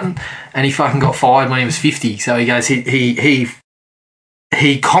accountant. And he fucking got fired when he was 50. So he goes,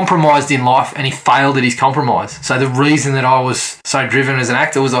 he compromised in life and he failed at his compromise. So the reason that I was so driven as an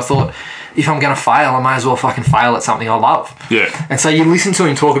actor was I thought, if I'm going to fail, I may as well fucking fail at something I love. Yeah. And so you listen to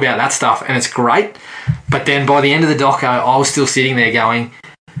him talk about that stuff and it's great. But then by the end of the doco, I was still sitting there going,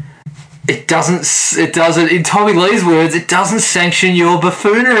 it doesn't, in Tommy Lee's words, it doesn't sanction your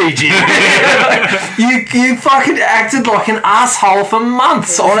buffoonery, Jim. you fucking acted like an asshole for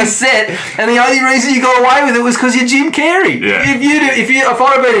months on a set, and the only reason you got away with it was because you're Jim Carrey. Yeah. If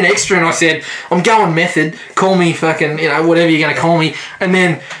I'd have been an extra and I said, I'm going method, call me fucking, whatever you're going to call me, and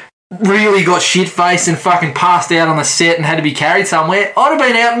then really got shit-faced and fucking passed out on the set and had to be carried somewhere, I'd have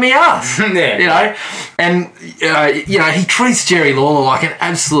been out in my ass. Yeah. You know? And, he treats Jerry Lawler like an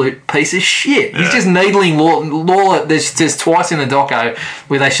absolute piece of shit. He's just needling Lawler. There's twice in the doco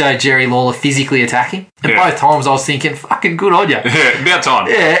where they show Jerry Lawler physically attacking. And both times I was thinking, fucking good on you. Yeah, about time.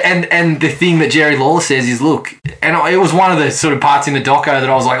 Yeah, and the thing that Jerry Lawler says is, look, and it was one of the sort of parts in the doco that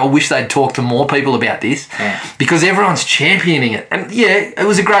I was like, I wish they'd talk to more people about this because everyone's championing it. And yeah, it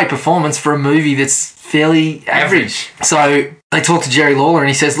was a great performance for a movie that's fairly average. So they talk to Jerry Lawler and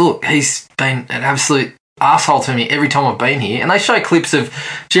he says, look, he's been an absolute asshole to me every time I've been here. And they show clips of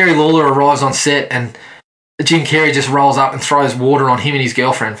Jerry Lawler arrives on set and Jim Carrey just rolls up and throws water on him and his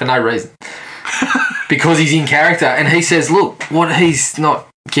girlfriend for no reason. Because he's in character. And he says, look, what he's not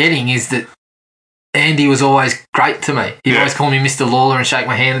getting is that Andy was always great to me. He'd always call me Mr. Lawler and shake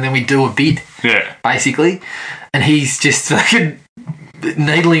my hand and then we'd do a bit. Yeah. Basically. And he's just fucking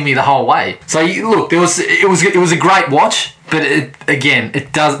needling me the whole way. So look, it was a great watch, but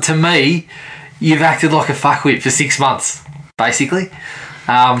it does, to me, you've acted like a fuckwit for 6 months, basically.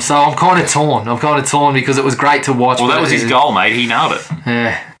 So I'm kind of torn because it was great to watch. Well, that was his goal, mate. He nailed it.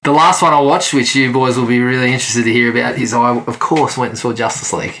 Yeah. The last one I watched, which you boys will be really interested to hear about, is I, of course, went and saw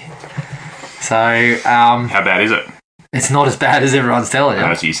Justice League. So, how bad is it? It's not as bad as everyone's telling you.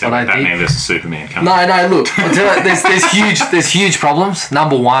 No, as you said, Batman versus Superman. No, look, there's huge problems.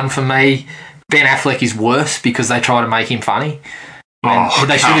 Number one, for me, Ben Affleck is worse because they try to make him funny.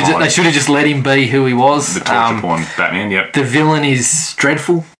 They should have just let him be who he was. The torture porn Batman, yep. The villain is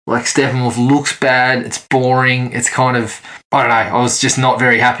dreadful. Like, Steppenwolf looks bad. It's boring. It's kind of, I don't know. I was just not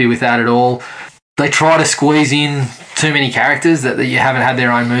very happy with that at all. They try to squeeze in too many characters that you haven't had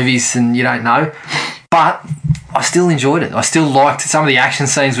their own movies and you don't know. But I still enjoyed it. I still liked some of the action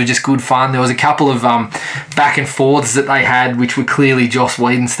scenes were just good fun. There was a couple of back and forths that they had which were clearly Joss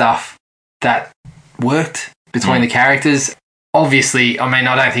Whedon stuff that worked between the characters. Obviously, I mean,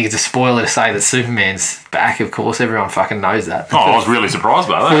 I don't think it's a spoiler to say that Superman's back, of course. Everyone fucking knows that. I was really surprised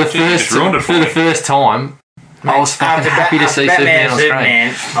by that. For the first time, I was fucking happy to see Superman on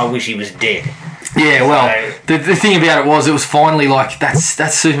screen. I wish he was dead. Yeah, well, the thing about it was finally like,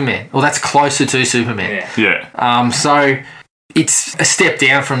 that's Superman. Or that's closer to Superman. Yeah. So it's a step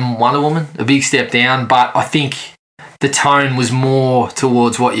down from Wonder Woman, a big step down, but I think the tone was more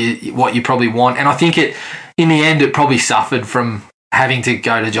towards what you probably want. And I think in the end, it probably suffered from having to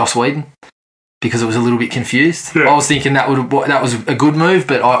go to Joss Whedon because it was a little bit confused. Yeah. I was thinking that was a good move,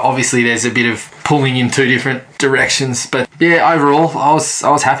 but obviously there's a bit of pulling in two different directions. But yeah, overall, I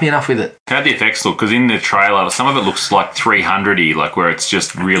was happy enough with it. How'd the effects look? Because in the trailer, some of it looks like 300-y, like where it's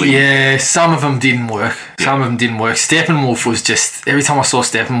just really... Yeah, some of them didn't work. Yeah. Some of them didn't work. Steppenwolf was just... Every time I saw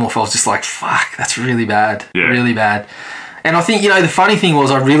Steppenwolf, I was just like, fuck, that's really bad. Yeah. Really bad. And I think, the funny thing was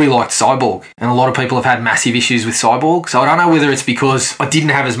I really liked Cyborg. And a lot of people have had massive issues with Cyborg. So I don't know whether it's because I didn't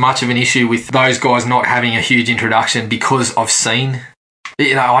have as much of an issue with those guys not having a huge introduction because I've seen...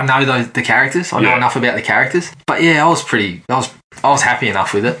 I know the characters. I know enough about the characters. But yeah, I was happy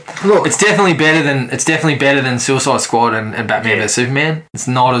enough with it. Look, it's definitely better than Suicide Squad and Batman vs Superman. It's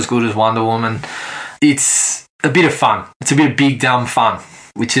not as good as Wonder Woman. It's a bit of fun. It's a bit of big dumb fun,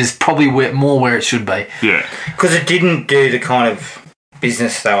 which is probably more where it should be. Yeah, because it didn't do the kind of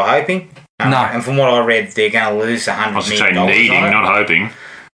business they were hoping. No, and from what I read, they're going to lose $100 million. Needing, not hoping.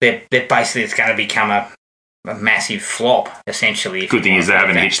 They're basically, it's going to become a massive flop, essentially. Good thing is they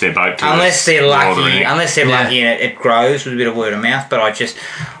haven't hitched their boat to unless they're lucky and it grows with a bit of word of mouth. But I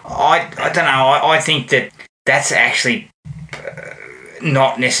don't know. I think that's actually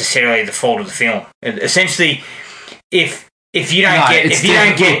not necessarily the fault of the film. Essentially, if you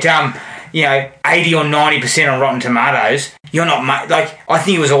don't get 80 or 90% on Rotten Tomatoes, you're not I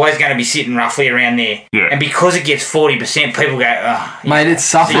think it was always going to be sitting roughly around there. Yeah. And because it gets 40%, people go, oh, mate, it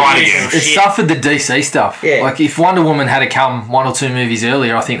suffered. It suffered the DC stuff. Yeah. Like if Wonder Woman had come 1 or 2 movies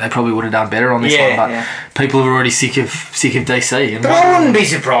earlier, I think they probably would have done better on this one. But people are already sick of DC. And I wouldn't be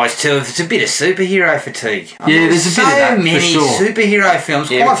surprised too if it's a bit of superhero fatigue. There's a bit of that. So many superhero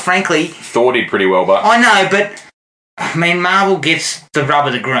films. Yeah, quite frankly, Thor did pretty well, but I know, but I mean, Marvel gets the rub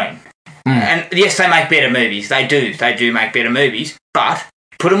of the green. And yes, they make better movies. They do make better movies. But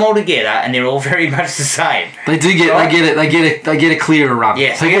put them all together, and they're all very much the same. They do get, right? They get a clearer run.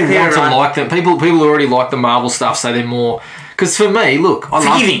 Yes, people want to like them. People already like the Marvel stuff, so they're more. Because for me, look,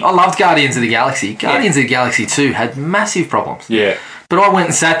 I loved Guardians of the Galaxy. Guardians of the Galaxy 2 had massive problems. Yeah, but I went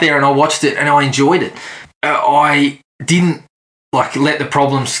and sat there and I watched it and I enjoyed it. I didn't let the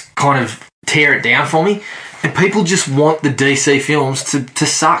problems kind of tear it down for me. And people just want the DC films to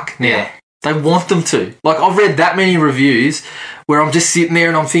suck now. They want them to. Like, I've read that many reviews where I'm just sitting there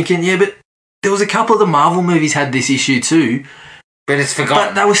and I'm thinking, yeah, but there was a couple of the Marvel movies had this issue too. But it's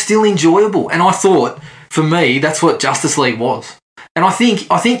forgotten. But they were still enjoyable. And I thought, for me, that's what Justice League was. And I think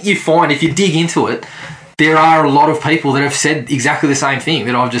you find, if you dig into it, there are a lot of people that have said exactly the same thing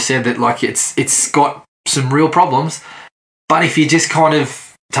that I've just said, that like it's got some real problems. But if you just kind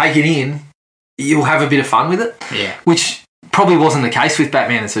of take it in, you'll have a bit of fun with it. Yeah. Which probably wasn't the case with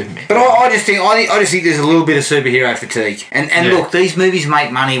Batman and Superman. But I just think there's a little bit of superhero fatigue. And look, these movies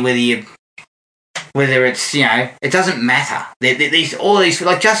make money whether it's, you know, it doesn't matter. All these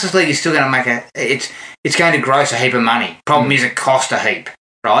like Justice League is still going to make it's going to gross a heap of money. Problem is it costs a heap,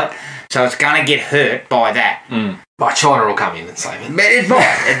 right? So it's going to get hurt by that. But China will come in and save it. But it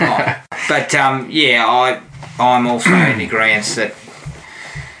might. But I'm also in agreement that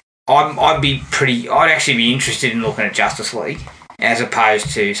I'd actually be interested in looking at Justice League as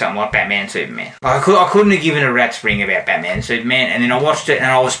opposed to something like Batman and Superman. Like I couldn't have given a rat's spring about Batman and Superman, and then I watched it and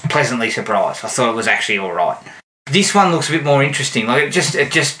I was pleasantly surprised. I thought it was actually all right. This one looks a bit more interesting. Like it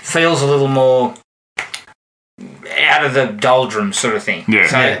just feels a little more out of the doldrums sort of thing. Yeah.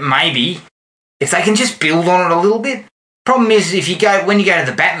 So maybe if they can just build on it a little bit. Problem is, when you go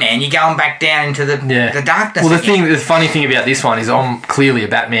to the Batman, you're going back down into the darkness. Well, the funny thing about this one is I'm clearly a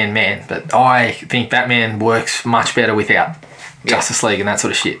Batman man, but I think Batman works much better without Justice League and that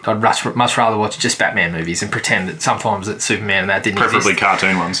sort of shit. I'd much rather watch just Batman movies and pretend that sometimes that Superman and that didn't Preferably exist.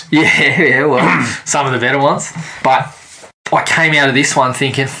 cartoon ones. Yeah, well, some of the better ones. But I came out of this one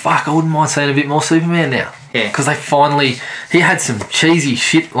thinking, fuck, I wouldn't mind seeing a bit more Superman now. Yeah. Because he had some cheesy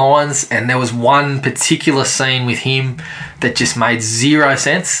shit lines, and there was one particular scene with him that just made zero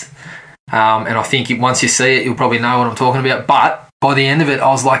sense. And I think once you see it, you'll probably know what I'm talking about. But by the end of it, I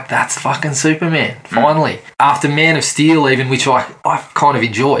was like, that's fucking Superman, finally. After Man of Steel, even, which I kind of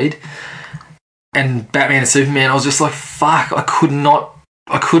enjoyed, and Batman and Superman, I was just like, fuck, I could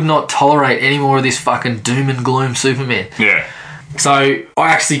not tolerate any more of this fucking doom and gloom Superman. Yeah. So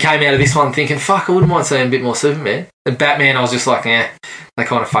I actually came out of this one thinking, fuck, I wouldn't mind seeing a bit more Superman. And Batman, I was just like, they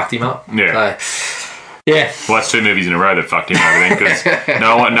kind of fucked him up. Yeah. So, yeah. Well, that's 2 movies in a row that fucked him over then, because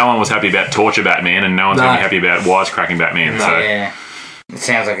no one was happy about Torture Batman, and no one's going to be happy about Wisecracking Batman. So. Yeah. It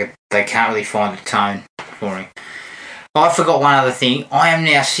sounds like they can't really find a tone for him. I forgot one other thing. I am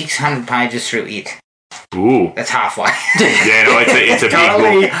now 600 pages through it. Ooh. That's halfway. Yeah, no, it's a big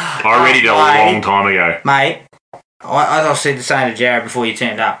book. I read it a long time ago. Mate, I said the same to Jared before you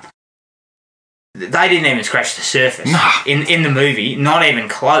turned up. They didn't even scratch the surface in the movie. Not even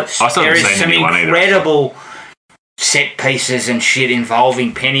close. There is some incredible set pieces and shit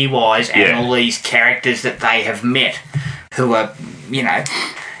involving Pennywise and all these characters that they have met who are, you know,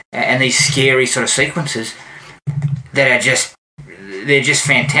 and these scary sort of sequences that are they're just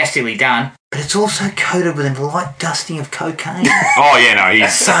fantastically done. But it's also coated with a light dusting of cocaine. Oh, yeah, no,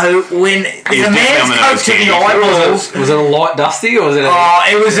 he's... So when the man's coked to the eyeballs... Was it a light dusty or was it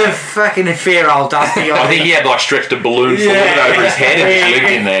it was a fucking fair old dusty. I think he had stretched a balloon full of it over his head and just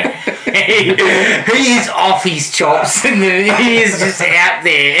lived in there. He is off his chops and he is just out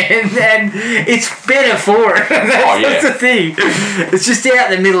there and it's better for it. That's the thing. It's just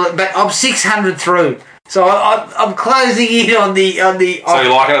out in the middle, but I'm 600 through. So I'm closing in on the. So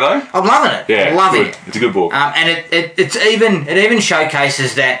you liking it though? I'm loving it. Yeah, I'm loving it. It's a good book. And it even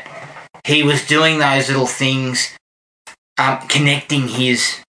showcases that he was doing those little things, connecting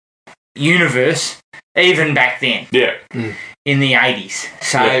his universe even back then. Yeah. In the 80s.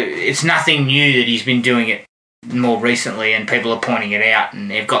 So it's nothing new that he's been doing it more recently, and people are pointing it out.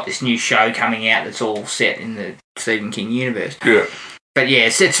 And they've got this new show coming out that's all set in the Stephen King universe. Yeah. But yeah,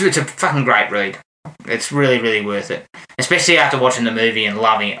 it's a fucking great read. It's really, really worth it. Especially after watching the movie and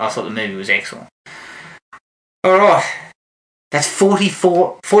loving it. I thought the movie was excellent. Alright. That's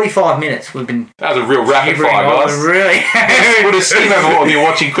 45 minutes we've been... That was a real rapid fire, guys. Really? Would have seen over what you're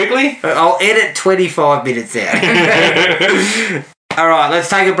watching quickly. I'll edit 25 minutes out. Alright, let's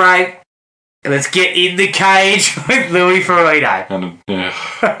take a break. And let's get in the cage with Louis Ferrino.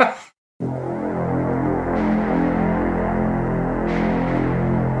 Yeah.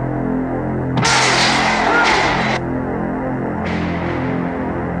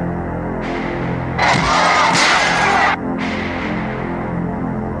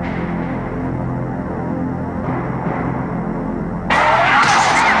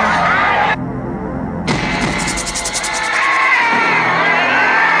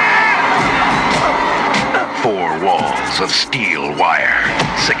 4 walls of steel wire,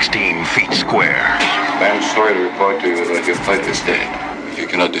 16 feet square. Man's story to report to you is that your fight is dead. If you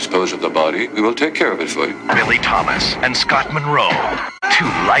cannot dispose of the body, we will take care of it for you. Billy Thomas and Scott Monroe, two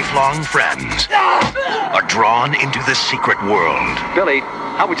lifelong friends, are drawn into the secret world. Billy,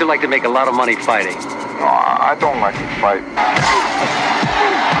 how would you like to make a lot of money fighting? I don't like to fight.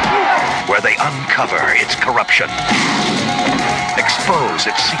 Where they uncover its corruption,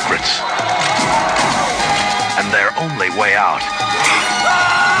 expose its secrets, and their only way out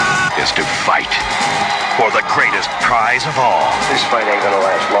is to fight for the greatest prize of all. This fight ain't gonna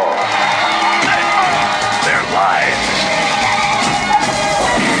last long. Their lives.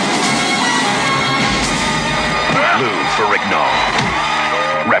 Lou Ferrigno,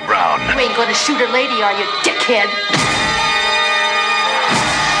 Reb Brown, You ain't gonna shoot a lady, are you, dickhead?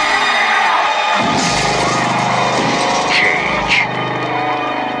 Cage.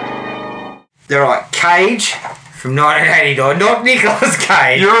 They're right. Cage from 1989, not Nicolas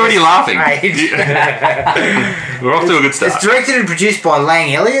Cage. You're already laughing. Cage. We're off to a good start. It's directed and produced by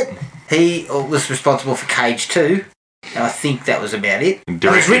Lang Elliott. He was responsible for Cage 2, and I think that was about it. And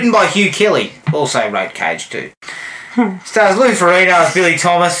it's written by Hugh Kelly, also wrote Cage 2. Stars Lou Ferrigno as Billy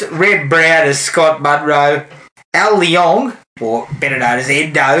Thomas, Reb Brown as Scott Monroe, Al Leong, or better known as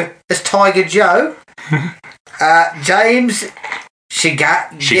Endo, as Tiger Joe, James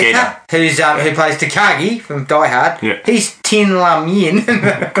Shigeta, who plays Takagi from Die Hard. Yeah. He's Tin Lam Yin.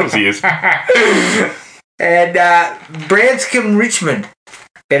 Of course he is. And Branscombe Richmond,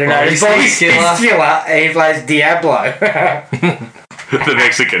 better known as Bobby Stiller, and he plays Diablo. The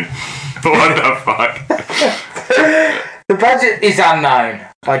Mexican. What the fuck? The budget is unknown.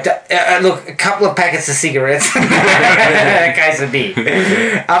 Look, a couple of packets of cigarettes, a case of beer.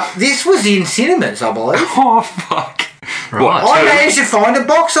 This was in cinemas, I believe. Oh, fuck. Right. I managed to find a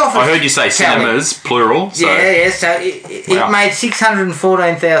box office. I heard you say cinemas, plural. So. Yeah, so it made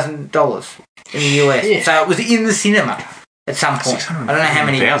 $614,000 in the US. Yeah. So it was in the cinema at some point. I don't know how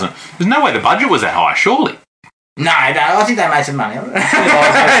many. There's no way the budget was that high, surely. No, I think they made some money on it. I was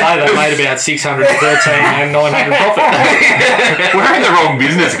going to say they made about 613 and 900 profit. We're in the wrong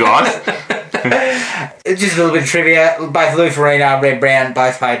business, guys. Just a little bit of trivia. Both Lou Ferrigno and Reb Brown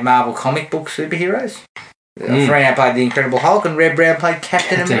both played Marvel comic book superheroes. Ferrigno played the Incredible Hulk and Reb Brown played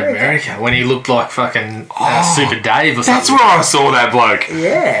Captain America. When he looked like fucking Super Dave or something. That's where I saw that bloke.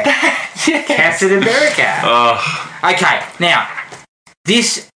 Yeah. Captain America. Okay, now,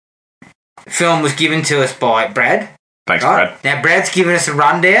 this film was given to us by Brad. Thanks, right? Brad. Now, Brad's given us a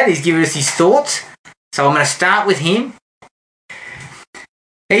rundown. He's given us his thoughts. So I'm going to start with him.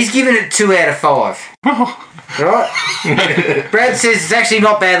 He's given it 2 out of 5. Right? Brad says it's actually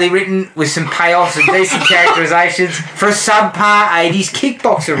not badly written with some payoffs and decent characterizations for a subpar 80s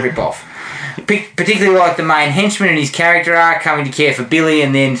kickboxer ripoff. Particularly like the main henchman and his character arc coming to care for Billy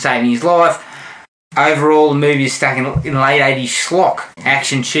and then saving his life. Overall, the movie is stuck in late 80s schlock,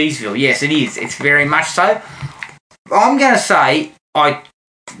 action Cheeseville. Yes, it is. It's very much so. I'm going to say I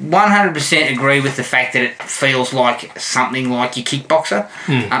 100% agree with the fact that it feels like something like your kickboxer.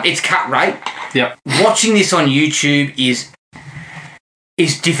 It's cut rate. Yep. Watching this on YouTube is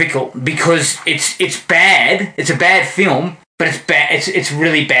difficult because it's bad. It's a bad film, but it's bad. It's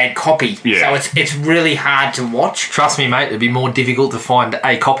really bad copy. Yeah. So it's really hard to watch. Trust me, mate, it'd be more difficult to find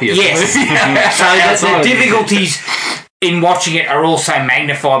a copy of Yes. So the difficulties in watching it are also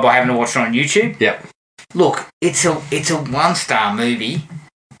magnified by having to watch it on YouTube. Yep. Look, it's a 1-star movie,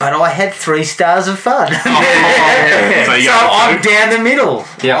 but I had 3 stars of fun. So I'm down the middle.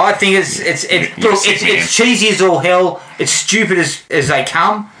 Yeah. I think it's cheesy as all hell. It's stupid as they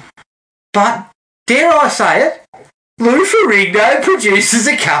come. But dare I say it, Lou Ferrigno produces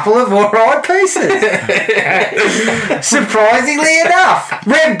a couple of alright pieces. Surprisingly enough,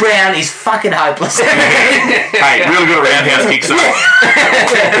 Reb Brown is fucking hopeless. Hey, really good roundhouse kicks though.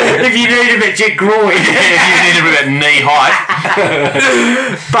 If you need him at your groin. If you need him at knee height.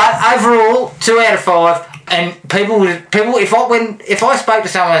 But overall, 2 out of 5. And people, if I spoke to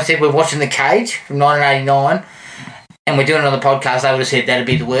someone and said we're watching The Cage from 1989, and we're doing it on the podcast, they would have said that'd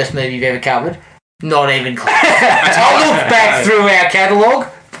be the worst movie you've ever covered. Not even close. I look back through our catalogue.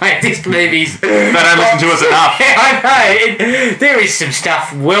 Mate, this movie's... They don't listen to us enough. I know. There is some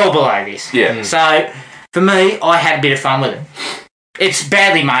stuff well below this. Yeah. So, for me, I had a bit of fun with it. It's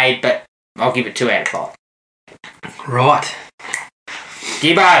badly made, but I'll give it 2 out of 5. Right.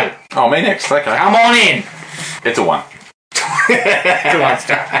 Gibbo, Oh, me next. Okay. come on in. It's a 1. It's a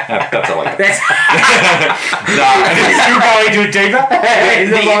 1-star. That's all I got. That's... No, Still going into it deeper?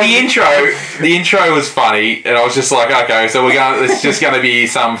 the intro was funny, and I was just like, okay, so it's just going to be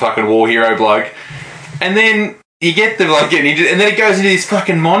some fucking war hero bloke. And then you get them like getting injured, and then it goes into this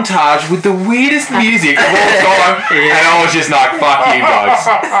fucking montage with the weirdest music of all time, and I was just like, "Fuck you guys!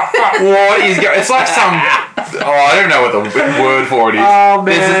 What is going?" It's like some, I don't know what the word for it is. Oh, man.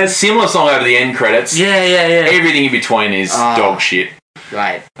 There's a similar song over the end credits. Yeah. Everything in between is dog shit.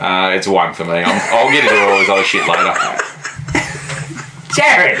 Right. It's one for me. I'll get into all this other shit later.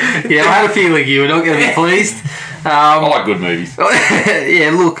 Jared. Yeah, I had a feeling you were not going to be pleased. I like good movies.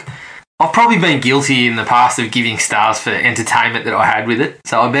 Yeah, look, I've probably been guilty in the past of giving stars for entertainment that I had with it,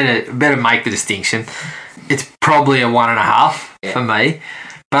 so I better make the distinction. It's probably a 1.5 for me,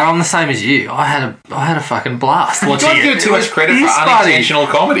 but I'm the same as you. I had a fucking blast. You don't give too much credit for unintentional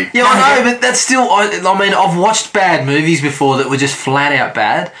comedy. Yeah, I know, but that's still. I mean, I've watched bad movies before that were just flat out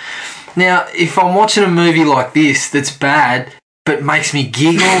bad. Now, if I'm watching a movie like this that's bad but makes me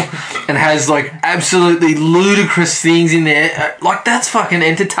giggle and has like absolutely ludicrous things in there, like that's fucking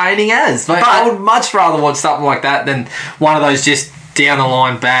entertaining as. Like, I would much rather watch something like that than one of those just down the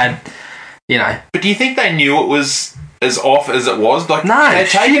line bad, you know. But do you think they knew it was as off as it was? Like, no, they're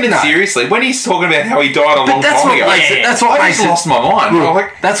taking it seriously. When he's talking about how he died a long time ago, I just lost my mind.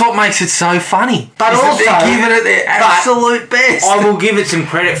 Look, that's what makes it so funny. But also, they're giving it their absolute best. I will give it some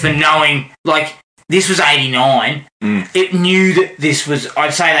credit for knowing, like, this was 89. It knew that this was,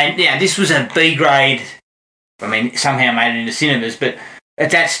 I'd say this was a B grade. I mean, somehow made it into cinemas, but at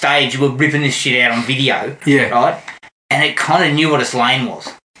that stage, you were ripping this shit out on video. Yeah. Right? And it kind of knew what its lane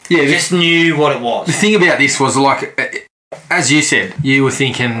was. Yeah. It just knew what it was. The thing about this was, like, as you said, you were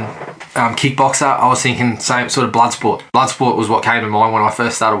thinking Kickboxer. I was thinking same sort of Bloodsport. Bloodsport was what came to mind when I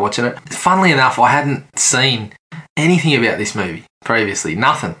first started watching it. Funnily enough, I hadn't seen anything about this movie previously.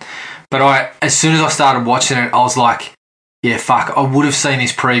 Nothing. But as soon as I started watching it, I was like, yeah, fuck, I would have seen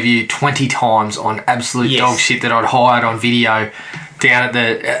this preview 20 times on absolute dog shit that I'd hired on video down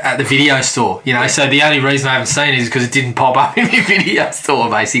at the video store, you know. So the only reason I haven't seen it is because it didn't pop up in the video store,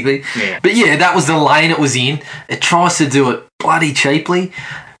 basically. Yeah. But yeah, that was the lane it was in. It tries to do it bloody cheaply.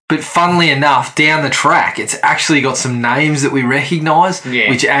 But funnily enough, down the track, it's actually got some names that we recognise,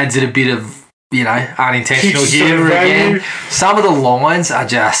 which adds it a bit of, you know, unintentional humour again. Some of the lines are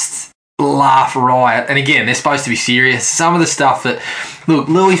just laugh riot, and again, they're supposed to be serious. Some of the stuff that, look,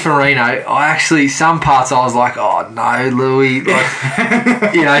 Louis Farino, some parts I was like, oh no, Louis,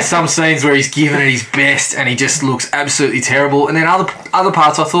 like, you know, some scenes where he's giving it his best and he just looks absolutely terrible, and then other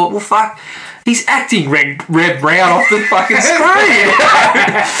parts I thought, well, fuck, he's acting Red Brown off the fucking screen.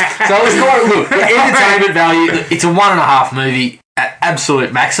 So it was quite, look, the entertainment value, it's a 1.5 movie at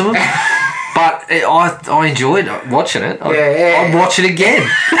absolute maximum. But I enjoyed watching it. I'd watch it again.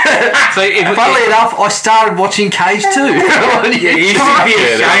 So, funnily enough, I started watching Cage 2. You should be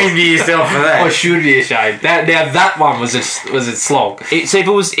ashamed of yourself for that. I should be ashamed. That one was a slog. So if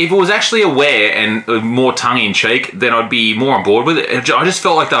it was actually aware and more tongue in cheek, then I'd be more on board with it. I just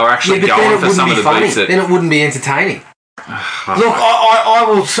felt like they were actually going for some of the beats. Then it wouldn't be entertaining. Look, I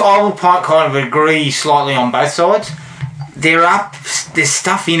will kind of agree slightly on both sides. There's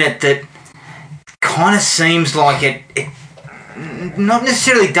stuff in it that kind of seems like it not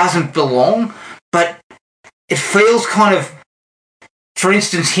necessarily doesn't belong, but it feels kind of, for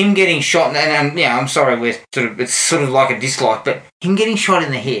instance, him getting shot, and I'm sorry, it's sort of like a dislike, but him getting shot in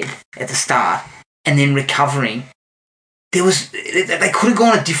the head at the start and then recovering, they could have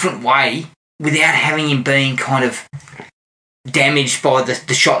gone a different way without having him being kind of damaged by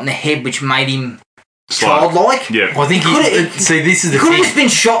the shot in the head, which made him childlike. Yeah. Well, I think this is the thing. He could have just been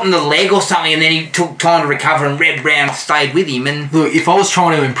shot in the leg or something, and then he took time to recover, and Red Brown stayed with him. And look, if I was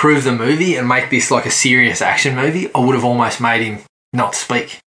trying to improve the movie and make this like a serious action movie, I would have almost made him not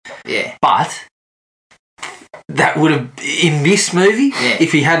speak. Yeah. But that would have, in this movie,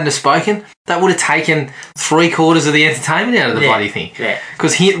 if he hadn't have spoken, that would have taken 3/4 of the entertainment out of the bloody thing. Yeah.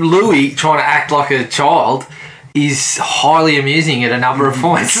 Because Louis trying to act like a child is highly amusing at a number of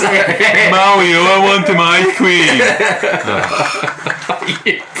points. Mario, I want some ice cream.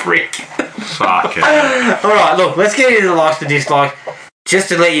 You prick. Fuck it. Alright, look, let's get into the likes and dislikes. Just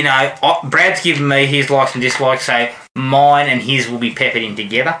to let you know, Brad's given me his likes and dislikes, so mine and his will be peppered in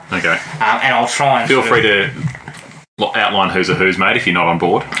together. Okay. And I'll try and... Feel free to outline who's a who's, mate, if you're not on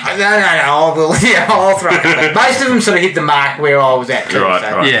board. No, I will. Yeah, I'll throw it. Most of them sort of hit the mark where I was at too.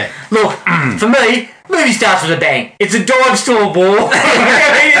 Right. Yeah. Look, for me, movie starts with a bang. It's a dive store ball.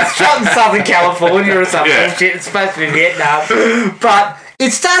 It's shot in Southern California or something. Shit. It's supposed to be Vietnam. But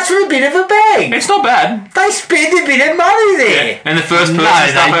it starts with a bit of a bang. It's not bad. They spend a bit of money there. Yeah. And the first person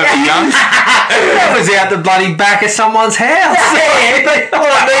stuff over the guns. That was out the bloody back of someone's house. Yeah, but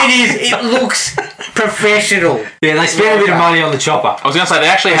what I mean is, it looks Professional. Yeah, they spent a bit of money on the chopper. I was going to say, they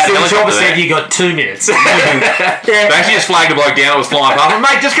actually had a The chopper helicopter said there. you got 2 minutes. They actually just flagged a bloke down that was flying past.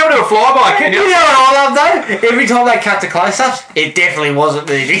 Mate, just come to a flyby, can You you? know what I love though? Every time they cut to close-ups, it definitely wasn't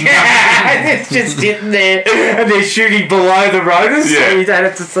moving. It's just sitting there and they're shooting below the rotors, so Yeah. you don't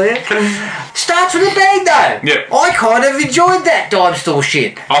have to see it. Starts with a bang though. Yeah. I kind of enjoyed that dime store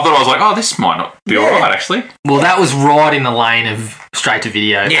shit. I thought I was like, oh, this might not be Yeah. alright, actually. Well, that was right in the lane of straight to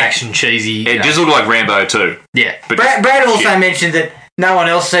video, Yeah. action, cheesy. It just looked like Rambo 2. yeah. But Brad also shit. mentioned that no one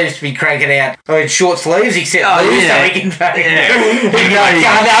else seems to be cranking out short sleeves except Lou, so he can fucking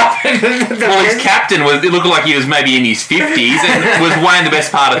gun up. Well, his captain it looked like he was maybe in his 50s and was weighing the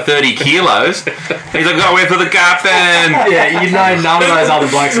best part of 30 kilos. He's like, go away for the captain. Yeah, you know none of those other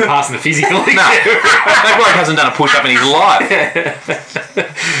blokes are passing the physical. No, that bloke hasn't done a push-up in his life.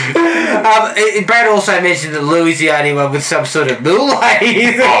 Brad also mentioned that Louis the only one with some sort of mullet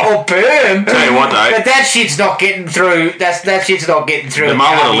or perm. Tell you what, though. But that shit's not getting through. That shit's not getting through. The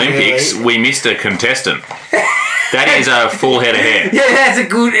Mullet Army, Olympics, really. we missed a contestant. That is a full head of hair. Yeah, that's a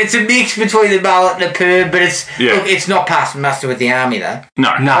good. It's a mix between the mullet and the perm, but it's Yeah. look, it's not passing muster with the army though. No.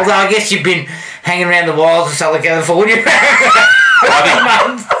 Although I guess you've been hanging around the wilds of Southern California. I think,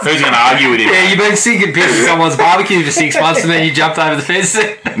 who's going to argue with him? Yeah, you've been sinking piss at someone's barbecue for 6 months and then you jumped over the fence.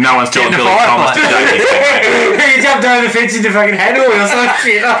 No one's telling Get in Billy the Thomas to fireplace. date his teammate. You jumped over the fence into fucking Hanoi or some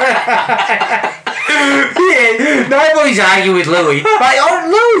shit. Yeah, nobody's arguing with Louis. But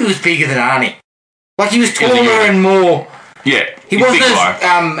Louis was bigger than Arnie. Like he was taller and more. Yeah. He he's a wasn't big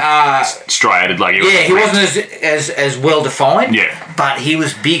guy. as Striated like he was. he wasn't as well defined. Yeah. But he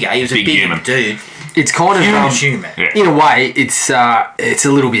was bigger. He was Big a big human. dude. It's kind of Human. Yeah. in a way, it's a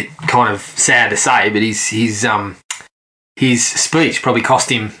little bit kind of sad to say, but his speech probably cost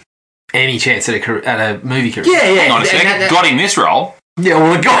him any chance at a movie career. Yeah, yeah. Hang on a sec. Got him this role. Yeah,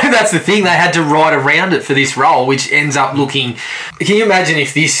 well, that's the thing. They had to write around it for this role, which ends up looking. Can you imagine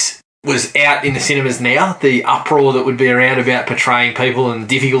if this was out in the cinemas now? The uproar that would be around about portraying people and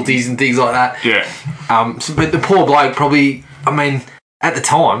difficulties and things like that. Yeah. But the poor bloke probably. I mean, at the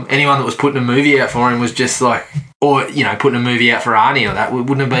time, anyone that was putting a movie out for him was just like, or putting a movie out for Arnie or that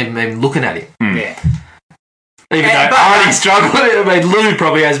wouldn't have been looking at him. Yeah. Even though Arnie struggled, I mean, Lou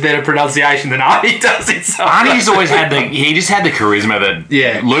probably has better pronunciation than Arnie does. Arnie's always had he just had the charisma that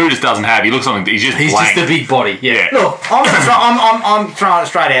Lou just doesn't have. He looks like he's just just a big body. Yeah. Look, I'm throwing it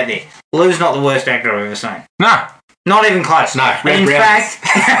straight out there. Lou's not the worst actor I've ever seen. No. Not even close. No. In fact,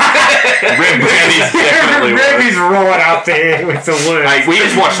 Red Brown is definitely Red worse. is right up there with the worst. Hey, we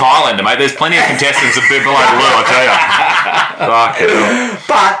just watched Highlander, mate. There's plenty of contestants a bit below Lou, I tell you. Fuck it.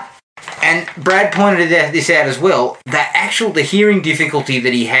 But, and Brad pointed this out as well, the hearing difficulty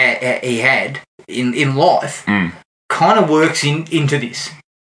that he had in life kind of works into this.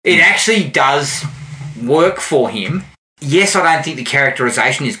 It actually does work for him. Yes, I don't think the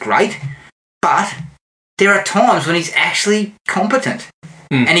characterization is great, but there are times when he's actually competent.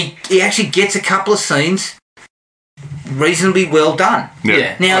 And he actually gets a couple of scenes reasonably well done.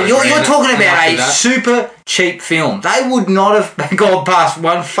 Yeah. Now, you're talking about a super cheap film. They would not have gone past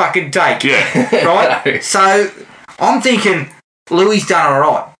one fucking take. Yeah. Right? So, I'm thinking Louis done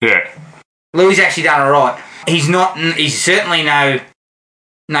alright. Yeah. Louis actually done alright. He's certainly no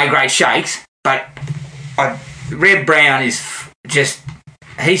great shakes, but Red Brown is just,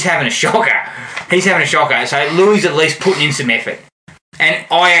 he's having a shocker. He's having a shocker. So Louis at least putting in some effort. And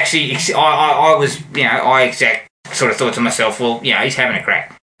I actually, I was, I sort of thought to myself, well, he's having a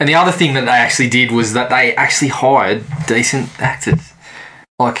crack. And the other thing that they actually did was that they actually hired decent actors.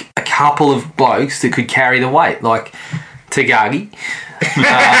 Like a couple of blokes that could carry the weight, like Tagagi.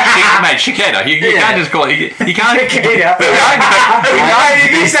 Mate, Chiquita. You can't just call it. You can't. Chiquita.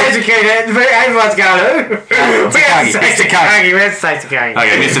 You say Chiquita, everyone's going, who? We have to say Takagi. We have to say Takagi.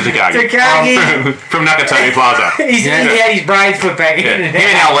 Okay, Mr. Takagi. Takagi. From Nakatomi Plaza. He had his brains put back in. Him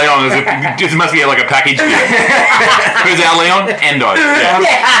and Al Leon, this must be like a package deal. Who's Al Leon? Endo.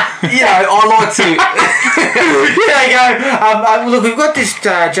 Yeah. I like to. They go, look, we've got this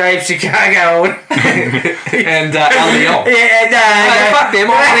James Chicago on. And Al Leon. Fuck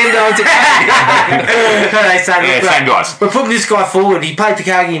them, I'm Endo and Takagi. They say, look, same guys. we're putting this guy forward. He played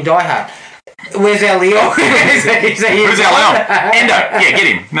Takagi in Die Hard. Where's Al Leon? Who's Al Leon? Endo. Yeah, get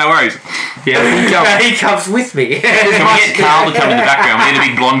him. No worries. Yeah, he comes with me. Can we get Carl to come in the background? We need a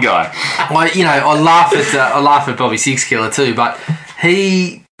big blonde guy. I laugh at Bobby Six Killer too, but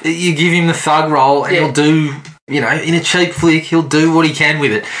you give him the thug role and he'll do, in a cheap flick, he'll do what he can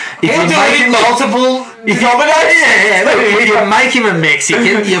with it. He'll do it in multiple When you make him a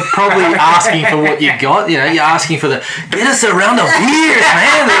Mexican, you're probably asking for what you got. You know, you're asking for the get us a round of beers,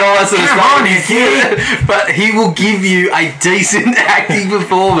 man, and all that sort of stuff. But he will give you a decent acting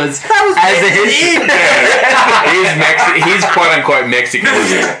performance as a head. His quote unquote Mexican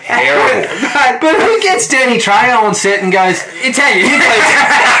was terrible. But who gets Danny Trejo on set and goes Italian?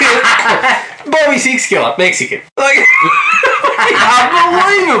 Bobby Sixkiller, Mexican. Like,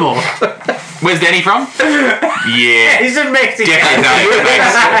 unbelievable. Where's Danny from? Yeah. He's a Mexican.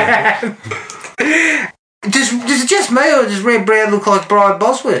 Definitely Does it just me or does Red Brown look like Brian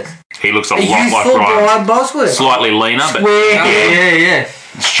Bosworth? He looks a A lot like youthful Brian. Brian Bosworth. Slightly leaner, but Yeah.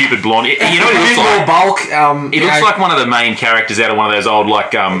 stupid blonde. You know what A he bit looks more like? bulk. He looks like one of the main characters out of one of those old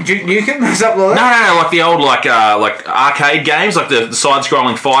Duke Nukem or something like that? No, like the old like arcade games, like the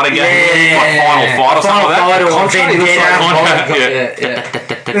side-scrolling fighter game, like Final Fight or something like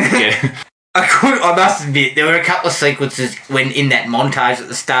that. Yeah. I must admit, there were a couple of sequences when in that montage at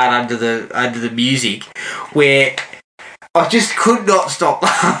the start under the music where I just could not stop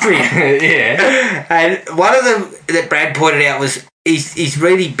laughing. Yeah. And one of them that Brad pointed out was he's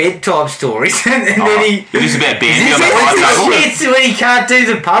reading bedtime stories, and then he. This is about Bambi This on the is side table. shits when he can't do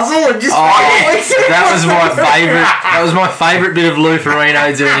the puzzle and just. That was my favourite. That was my favourite bit of Lou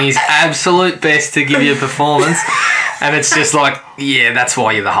Ferrigno doing his absolute best to give you a performance, and it's just like, yeah, that's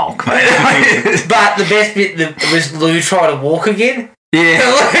why you're the Hulk, mate. But the best bit was Lou trying to walk again. Yeah.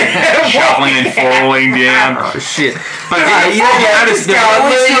 Shuffling and falling down. Oh, shit. But you notice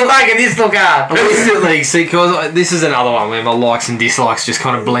You're making this look hard. Instantly, see, because this is another one where my likes and dislikes just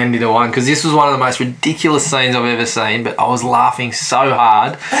kind of blend into one. Because this was one of the most ridiculous scenes I've ever seen, but I was laughing so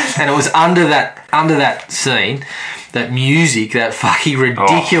hard, and it was under that scene, that music, that fucking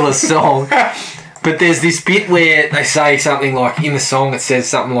ridiculous song. But there's this bit where they say something like in the song, it says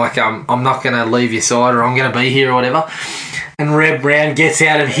something like, "I'm not going to leave your side," or "I'm going to be here," or whatever. And Reb Brown gets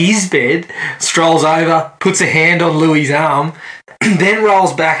out of his bed, strolls over, puts a hand on Louis' arm, then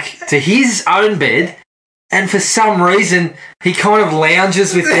rolls back to his own bed, and for some reason he kind of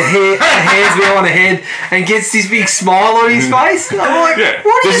lounges with the hands behind the head and gets this big smile on his face. And I'm like,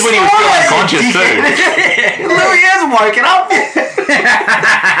 what This is when he was still unconscious too. Louis hasn't woken up.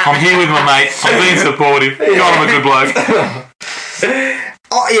 I'm here with my mate. I'm being supportive. God, I'm a good bloke.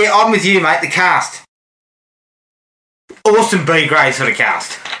 Oh yeah, I'm with you, mate. The cast. Awesome B grade sort of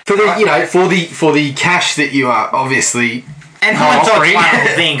cast. For the for the cash that you are obviously and hindsight's one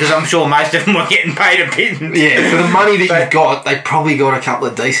other thing because I'm sure most of them were getting paid a pittance. Yeah, for the money that you got, they probably got a couple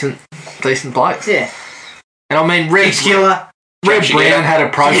of decent blokes. Yeah, and I mean Red Brown had a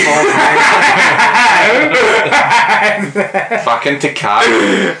profile. Fucking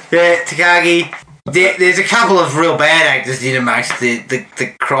Takagi. Yeah, Takagi. There's a couple of real bad actors in amongst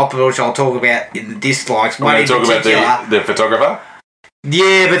the crop, which I'll talk about in the dislikes. We're going to talk about the photographer?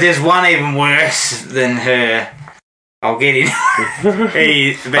 Yeah, but there's one even worse than her. I'll get in.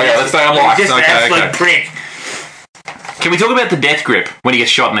 Let's stay on likes. Just an absolute prick. Can we talk about the death grip when he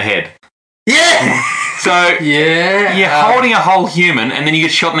gets shot in the head? Yeah! So, yeah, you're holding a whole human and then you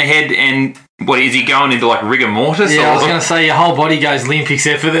get shot in the head and... What, is he going into like rigor mortis? Yeah, I was going to say your whole body goes limp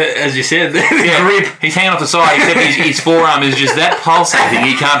except for the, as you said, the grip. He's hanging off the side except his forearm is just that pulsating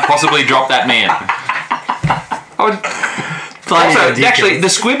he can't possibly drop that man. Also, actually, the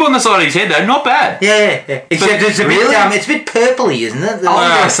squib on the side of his head though, not bad. Yeah. Except it's a bit purpley, isn't it? I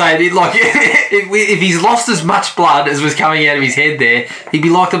was going to say, if he's lost as much blood as was coming out of his head there, he'd be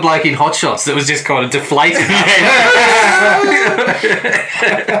like the bloke in Hot Shots that was just kind of deflated.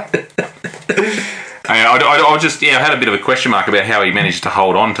 I had a bit of a question mark about how he managed to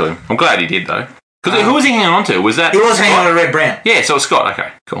hold on to him. I'm glad he did though. Because who was he hanging on to? Was that? He was hanging on to Red Brown. Yeah, so it's Scott.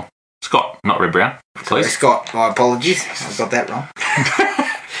 Okay, cool. Scott, not Red Brown. Please. Scott, my apologies. I got that wrong.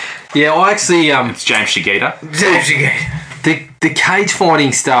 Yeah, I actually it's James Shigeta. The cage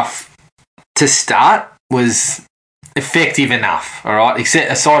fighting stuff to start was effective enough, all right. Except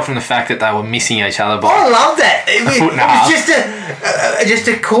aside from the fact that they were missing each other by I love that. It was just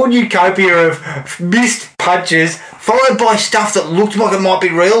a cornucopia of missed punches, followed by stuff that looked like it might be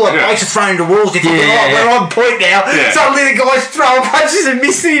real, like blokes are thrown into walls. If we're on point now, suddenly the guy's throwing punches and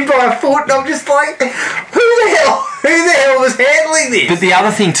missing him by a foot, and I'm just like, who the hell was handling this? But the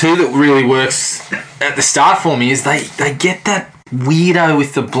other thing too that really works at the start for me is they get that weirdo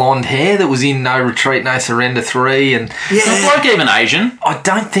with the blonde hair that was in No Retreat, No Surrender 3, and is the bloke even Asian? I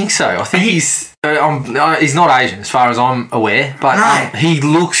don't think so. I think he's not Asian as far as I'm aware, but he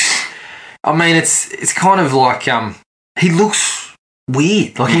looks. I mean, it's kind of like he looks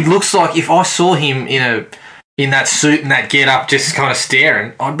weird. Like he looks like if I saw him in in that suit and that get up, just kind of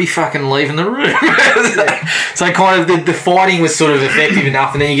staring, I'd be fucking leaving the room. So kind of the fighting was sort of effective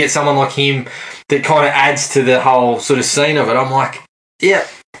enough, and then you get someone like him that kind of adds to the whole sort of scene of it. I'm like, yeah,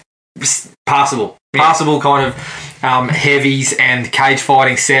 passable kind of heavies and cage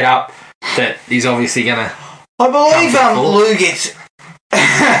fighting setup that he's obviously going to. I believe Lou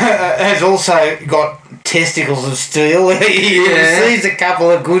has also got testicles of steel. He receives a couple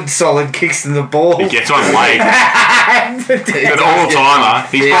of good solid kicks in the ball. He gets on late. An all-timer.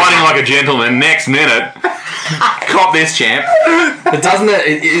 He's fighting like a gentleman. Next minute, cop this, champ. But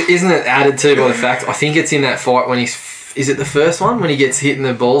isn't it added to by the fact, I think it's in that fight when is it the first one when he gets hit in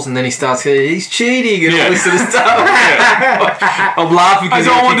the balls and then he starts going, he's cheating and all this sort of stuff. I'm laughing because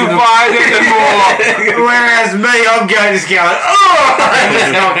I don't want to fight anymore. Whereas me, I'm just going, oh!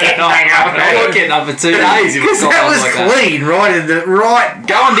 I'm not getting up for 2 days. Because that was like clean, that. right.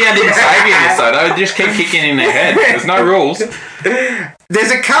 Going down didn't save you in this though. They just keep kicking in their head. There's no rules.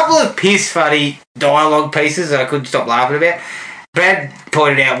 There's a couple of piss funny dialogue pieces that I couldn't stop laughing about. Brad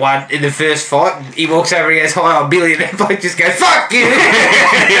pointed out one in the first fight. He walks over and he goes, "Hi, I'm Billy," and that bloke just goes, "Fuck you!" Because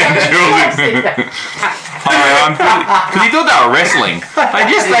he thought they were wrestling.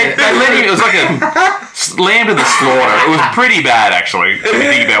 They let him. It was like a lamb to the slaughter. It was pretty bad, actually. When you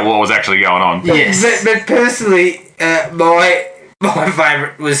think about what was actually going on. Yes, but personally, my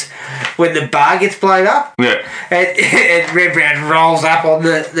favourite was when the bar gets blown up. Yeah. And Rembrandt rolls up on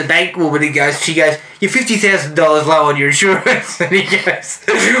the bank woman and she goes, "You're $50,000 low on your insurance." And he goes,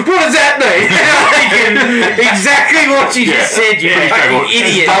 "What does that mean?" Exactly what you just said, you fucking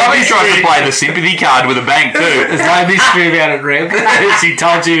idiot. I love he tries to play the sympathy card with a bank too. There's no mystery about it, Rem. She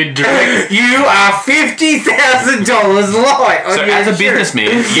told you in direct. You are $50,000 light on so your as a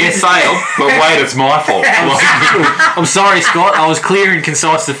businessman, yes, failed, but wait, it's my fault. I'm sorry, Scott. I was clear and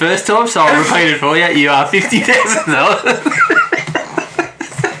concise the first time, so I'll repeat it for you. You are $50,000.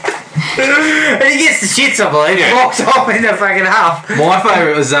 And he gets the shits, I believe. Yeah. Walks off in the fucking half. My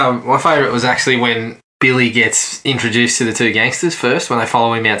favourite was actually when Billy gets introduced to the two gangsters first, when they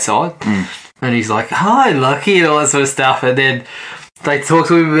follow him outside. And he's like, "Hi, Lucky," and all that sort of stuff. And then they talk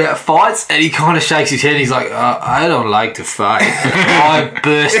to him about fights, and he kind of shakes his head and he's like, "I don't like to fight." I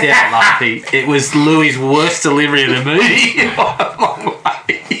burst out laughing. It was Louis' worst delivery of the movie.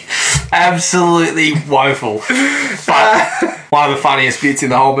 Absolutely woeful. But one of the funniest bits in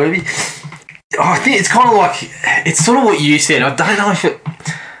the whole movie. I think it's kind of like, it's sort of what you said. I don't know if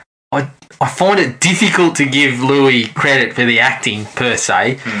I find it difficult to give Louis credit for the acting per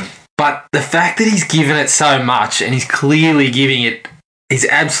se, but the fact that he's given it so much and he's clearly giving it his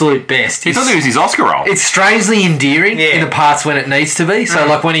absolute best. He thought it was his Oscar role. It's strangely endearing in the parts when it needs to be. So,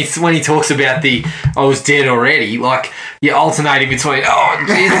 like when he talks about I was dead already, like you're alternating between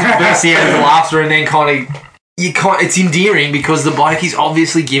versus the end of the laughter and then kind of it's endearing because the bloke is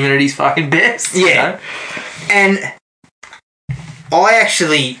obviously giving it his fucking best. Yeah, you know? And I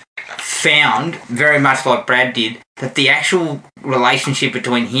actually found, very much like Brad did, that the actual relationship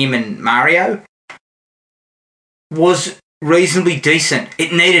between him and Mario was reasonably decent.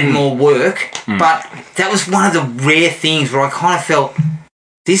 It needed more work, but that was one of the rare things where I kind of felt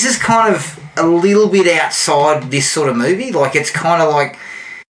this is kind of a little bit outside this sort of movie. Like, it's kind of like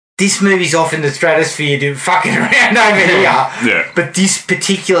this movie's off in the stratosphere doing fucking around over here. Yeah. But this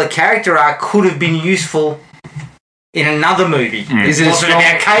particular character arc could have been useful in another movie. Is it wasn't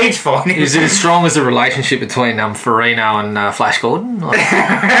about cage fighting. Is it as strong as the relationship between Farino and Flash Gordon? No,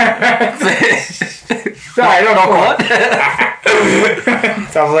 not quite.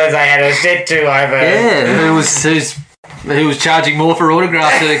 Sometimes I had a set to over. Yeah, who was charging more for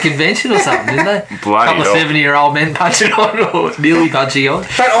autographs at a convention or something, didn't they? Bloody a couple of 70-year-old men punching on or nearly punching on.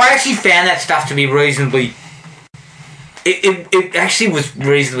 But I actually found that stuff to be reasonably... It actually was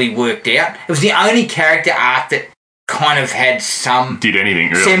reasonably worked out. It was the only character arc that kind of had some... Did anything,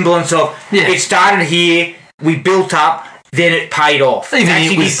 really. Semblance of... Yeah. It started here, we built up, then it paid off. Even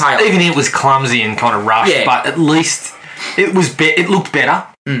it was clumsy and kind of rushed, but at least it was it looked better.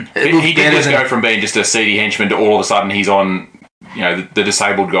 He did just go from being just a seedy henchman to all of a sudden he's on, the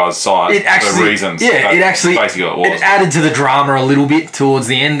disabled guy's side for reasons. Yeah, it added to the drama a little bit towards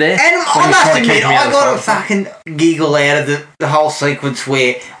the end there. And I must admit, I got a fucking giggle out of the whole sequence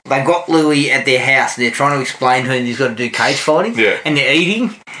where they've got Louis at their house and they're trying to explain to him he's got to do cage fighting. Yeah. And they're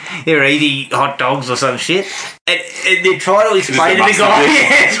eating hot dogs or some shit. And they're trying to explain to the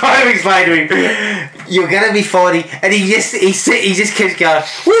guy. Trying to explain to him, you're going to be fighting. And he just keeps going,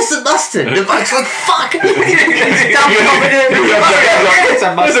 "Where's the mustard?" The bloke's like, "Fuck." He's dumping off into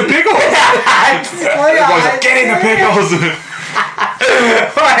There's a pickle. Everybody's like, "Get in the pickles."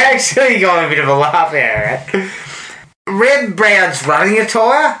 I actually got a bit of a laugh out of it. Reb Brown's running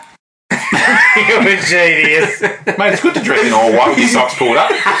attire. You're a genius. Mate, it's good to dress in all white with your socks pulled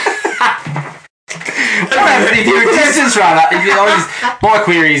up. What happens if you're a distance runner? My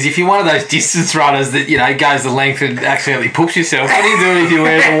query is, if you're one of those distance runners that, goes the length and accidentally poops yourself, what do you do if you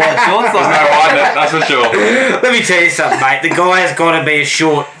wear the white shorts? There's no hiding it, that's for sure. Let me tell you something, mate. The guy has got to be a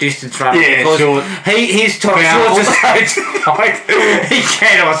short distance runner. Yeah, because short. His top shorts are so tight, he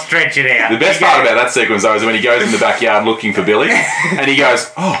cannot stretch it out. The best part about that sequence, though, is when he goes in the backyard looking for Billy, and he goes,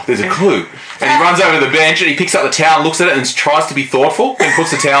 "Oh, there's a clue." And he runs over to the bench and he picks up the towel and looks at it and tries to be thoughtful and puts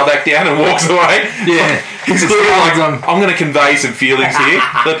the towel back down and walks away. Yeah. He's like, I'm going to convey some feelings here.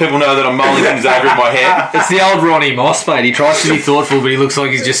 Let people know that I'm mulling things over in my head. It's the old Ronnie Moss, mate. He tries to be thoughtful, but he looks like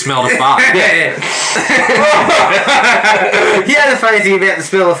he's just smelled a fart. Yeah. The funny thing about the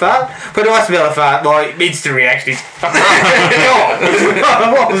smell of fart, when I smell a fart, my instant reaction is, what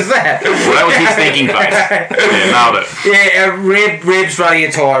was that? Well, that was his thinking face. Yeah, nailed it. Yeah, Reb's running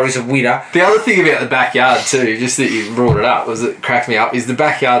attire is a winner. The other thing about the backyard too, just that you brought it up, was it cracked me up, is the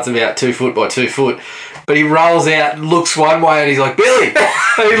backyard's about 2 foot by 2 foot, but he rolls out, looks one way, and he's like, "Billy!"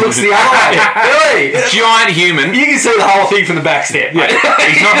 And he looks the other way. "Billy!" Giant human. You can see the whole thing from the back step. Yeah.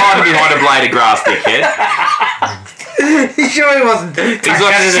 He's not hiding behind a blade of grass, dickhead. He sure he wasn't. He's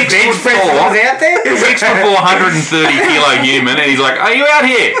like 6 foot 4. Out there. 6 foot 4, 130 kilo human, and he's like, "Are you out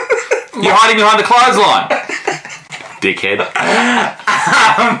here? You're hiding behind the clothesline." Dickhead.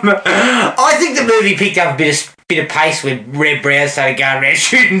 I think the movie picked up a bit of pace when Red Brown started going around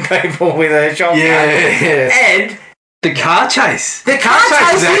shooting people with a shotgun. Yeah. And the car chase. The car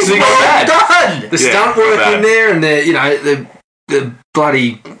chase is actually well done. The stunt work in there, and the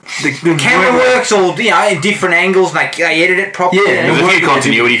bloody the camera works all in different angles. They edit it properly. Yeah, there's a few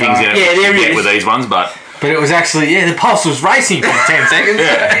continuity things in it. There is with these ones, but it was actually the pulse was racing for 10 seconds.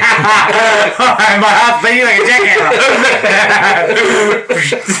 My heart's beating like a jackhammer.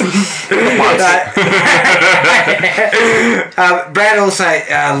 Brad also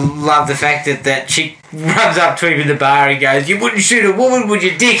loved the fact that chick runs up to him in the bar and goes, "You wouldn't shoot a woman, would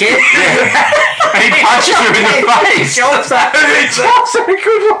you, dickhead?" And he punches her in the face. Jobs her a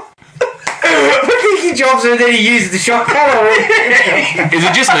good one. I think he jobs her and then he uses the shotgun on her. Is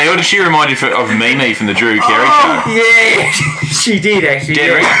it just me, or did she remind you of Mimi from the Drew Carey show? Yeah, she did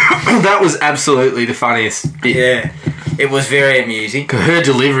actually. That was absolutely the funniest bit. Yeah. It was very amusing. Her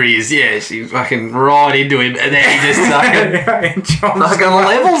delivery is, she fucking right into him, and then he just fucking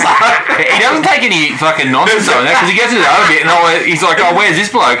levels up. He doesn't take any fucking nonsense on that, because he gets it over a bit, and he's like, "Oh, where's this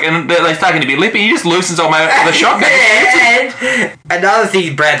bloke?" And they're starting to be lippy. He just loosens on the shotgun. And another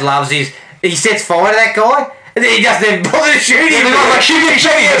thing Brad loves is he sets fire to that guy. And then he doesn't bother to shoot him. They're not like, shoot him, he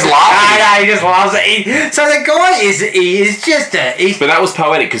just laughs. No, he just loves it. So the guy is just But that was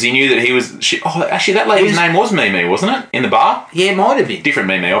poetic, because he knew that he was... actually, that lady's name was Mimi, wasn't it? In the bar? Yeah, it might have been. Different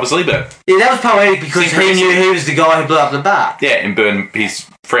Mimi, obviously, but... Yeah, that was poetic because he knew he was the guy who blew up the bar. Yeah, and burned his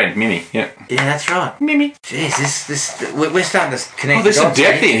friend, Mimi. Yeah. Yeah, that's right. Mimi. Jeez, we're starting to connect there's some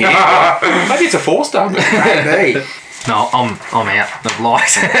depth in here. Maybe it's a 4-star. Maybe. No, I'm out of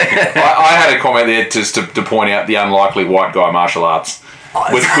lies. I had a comment there just to point out the unlikely white guy martial arts.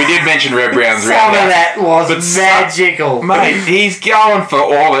 We did mention Red Brown's round. Some of that was magical. Mate, he's going for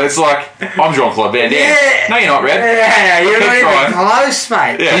all of it. It's like, I'm Jean-Claude Van Damme. Yeah. No, you're not, Red. Yeah, you're not even close,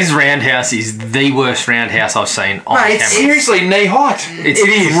 mate. Yeah. His roundhouse is the worst roundhouse I've seen on camera. It's seriously knee height. It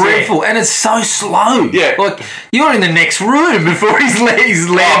is dreadful, and it's so slow. Yeah. Like, you're in the next room before he's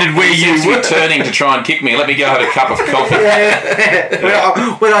landed where you were. Turning to try and kick me. Let me go have a cup of coffee.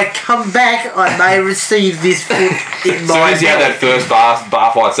 When I come back, I may receive this foot in my as soon as you had that first bar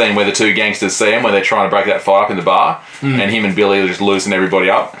fight scene where the two gangsters see him, where they're trying to break that fight up in the bar, and him and Billy are just loosen everybody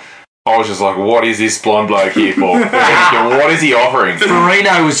up, I was just like, what is this blonde bloke here for? What is he offering?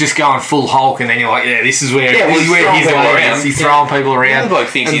 Farino was just going full Hulk, and then you're like, this is where he's around. He's throwing people around. The bloke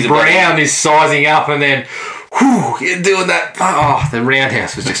thinks he's Brown is sizing up, and then doing that. Oh, the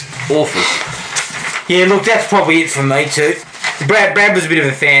roundhouse was just awful. Yeah, look, that's probably it for me too. Brad was a bit of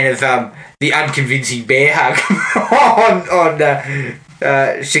a fan of the unconvincing bear hug on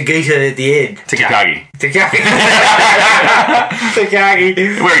Shigita at the end. Takagi. Takagi.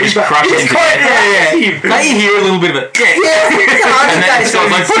 Where he just crushes him. Don't you hear a little bit of it? And then it's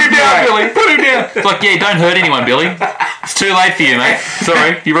like, put him down, Billy. Put him down. It's like, don't hurt anyone, Billy. It's too late for you, mate.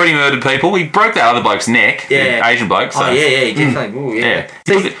 Sorry, you've already murdered people. He broke that other bloke's neck. Yeah. The Asian bloke. So. Oh, he definitely. Ooh, yeah.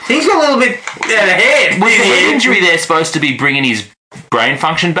 Things got a little bit out of hand. Was the injury there supposed to be bringing his brain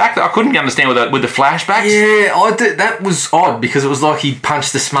function back. I couldn't understand with the flashbacks. Yeah, I did. That was odd because it was like he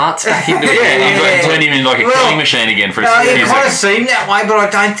punched the smarts back into it. Yeah, turned him into like a killing machine again for a few it kind of seconds. seemed that way, but I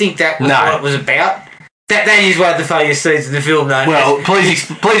don't think that was what it was about. That is one of the funniest scenes in the film, though. Well, please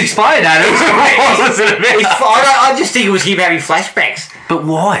explain, Adam. What was it about? I just think it was him having flashbacks. But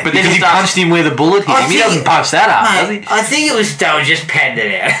why? But then because he punched him where the bullet hit him. He doesn't punch that up, does he? I think it was they were just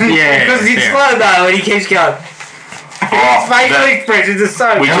padding it out. Yeah, because it's slow though, and he keeps going. His facial expressions are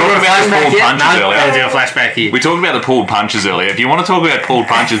so. We talked about the pulled punches earlier. Do a flashback here. We talked about the pulled punches earlier. If you want to talk about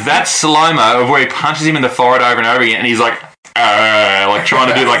pulled punches, that slow-mo of where he punches him in the forehead over and over again, and he's like trying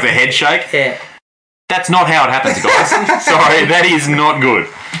to do like the head shake. Yeah. That's not how it happens, guys. Sorry, that is not good.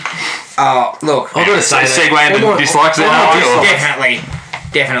 Oh, look. I've got to say segue into dislikes there.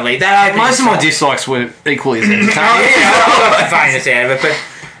 Definitely. That most of my dislikes were equally as entertaining. I got the funniness out of it,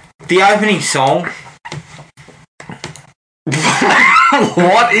 but the opening song.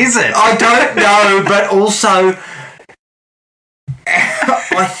 What is it? I don't know, but also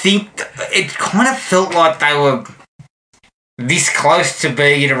I think it kind of felt like they were this close to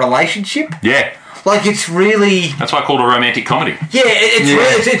being in a relationship. Yeah. Like it's really. That's why I called it a romantic comedy. Yeah,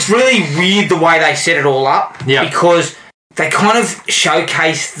 it's really weird the way they set it all up. Yeah. Because they kind of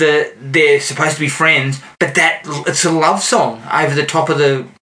showcase they're supposed to be friends, but it's a love song over the top of the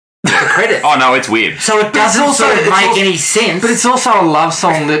credits. Oh no, it's weird. So it doesn't make any sense. But it's also a love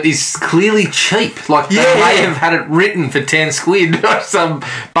song that is clearly cheap. Like they may have had it written for 10 squid or some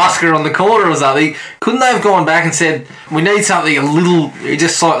busker on the corner or something. Couldn't they have gone back and said, we need something a little,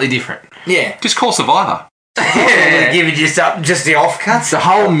 just slightly different? Yeah. Just call Survivor. Yeah. Giving just the offcuts. The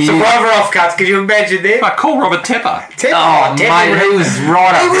whole music. Survivor offcuts, can you imagine that? Call Robert Tepper. Oh, mate, he was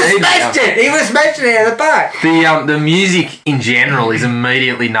right up there. He was smashed it out of the park. The music in general is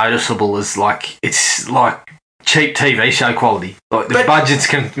immediately noticeable as it's like cheap TV show quality. Like the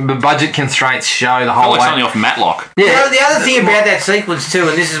budget constraints show the whole way. Something off Matlock. Yeah. The other thing about that sequence too,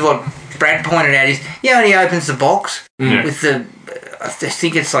 and this is what Brad pointed out, is when he opens the box with the, I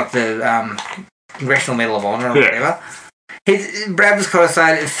think it's like the Congressional Medal of Honor or whatever. Brad was kind of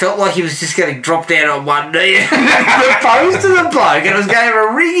saying it felt like he was just going to drop down on one knee and propose to the bloke, and it was going to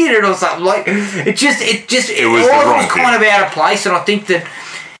have a ring in it or something. Like it was kind of out of place, and I think that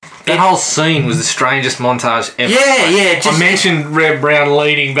whole scene was the strangest montage ever. Yeah. I mentioned Red Brown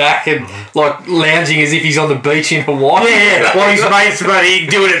leaning back and like lounging as if he's on the beach in Hawaii. Yeah, while his mate's buddy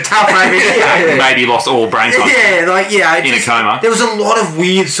doing it tough over here. Maybe he lost all brain function. In a coma. There was a lot of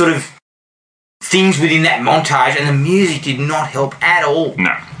weird sort of things within that montage, and the music did not help at all.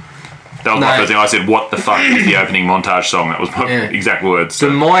 No. That was my first thing. I said, what the fuck is the opening montage song? That was my exact words. So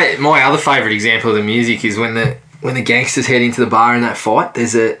my other favourite example of the music is when the gangsters head into the bar in that fight,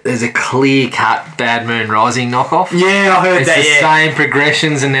 there's a clear-cut Bad Moon Rising knockoff. Yeah, I heard it's the same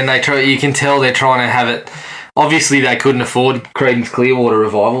progressions, and then you can tell they're trying to have it. Obviously, they couldn't afford Creedence Clearwater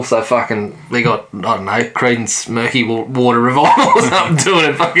Revival, so they got, I don't know, Creedence Murky Water Revival or something doing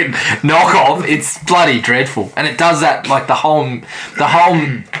a fucking knockoff. It's bloody dreadful. And it does that, like, the whole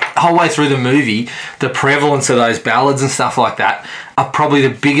way through the movie, the prevalence of those ballads and stuff like that are probably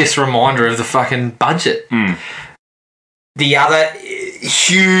the biggest reminder of the fucking budget. The other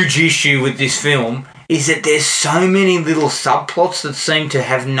huge issue with this film is that there's so many little subplots that seem to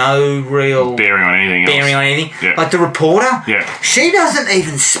have no real bearing on anything. Yeah. Like the reporter, she doesn't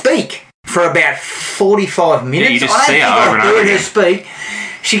even speak for about 45 minutes. Yeah, you just see her over and over again. Her speak.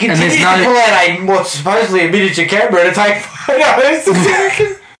 She continues to pull out what's supposedly a miniature camera to take photos.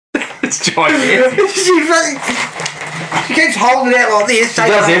 It's gigantic. She keeps holding it out like this. She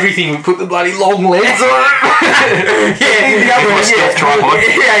does everything. We put the bloody long legs on it.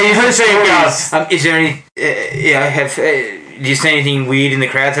 Is there any? Do you see anything weird in the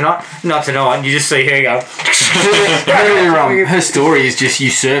crowd tonight? Not tonight. You just see her go. Her story is just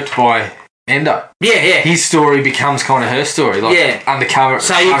usurped by Endo. Yeah. His story becomes kind of her story, undercover.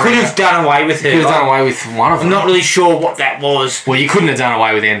 So you could have done away with her. You could have done away with one of them. I'm not really sure what that was. Well, you couldn't have done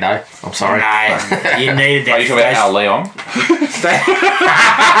away with Endo. I'm sorry. No, you needed that. Are you talking about Al Leon?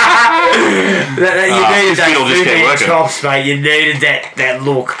 You needed that chops, mate. You needed that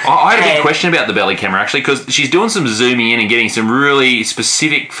look. I had a big question about the belly camera, actually, because she's doing some zooming in and getting some really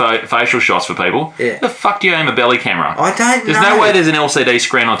specific facial shots for people. Yeah. The fuck do you aim a belly camera? I don't know. There's no way there's an LCD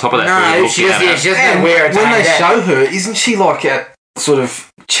screen on top of that. No, she just wear it. When they show her, isn't she like at sort of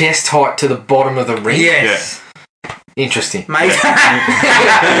chest height to the bottom of the ring? Yes. Interesting. Maybe. Her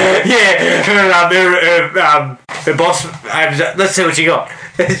boss. Let's see what you got.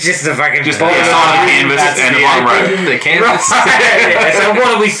 It's just a fucking. Just the side of the canvas and the bottom row. The canvas. Right. So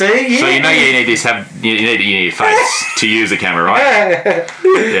what do we see? So you know you need your face to use the camera, right?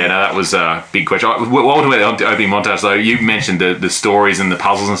 Yeah, no, that was a big question. While we're talking about the opening montage, though, you mentioned the stories and the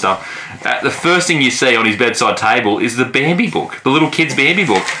puzzles and stuff. The first thing you see on his bedside table is the Bambi book, the little kid's Bambi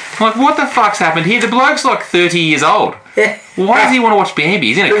book. I'm like, what the fuck's happened here? The bloke's like 30 years old. Why does he want to watch Bambi?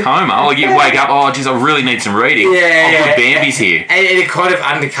 He's in a coma. Like, you wake up, oh, geez, I really need some reading. I'll put Bambi's here. And it kind of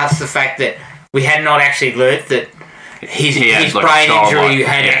undercuts the fact that we had not actually learnt that his like brain injury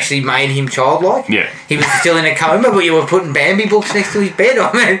had actually made him childlike. Yeah. He was still in a coma, but you were putting Bambi books next to his bed.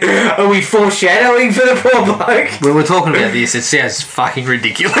 I mean, are we foreshadowing for the poor bloke? When we're talking about this, it sounds fucking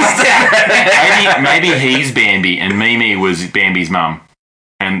ridiculous. maybe he's Bambi and Mimi was Bambi's mum.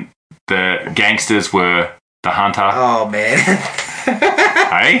 And the gangsters were the hunter. Oh, man.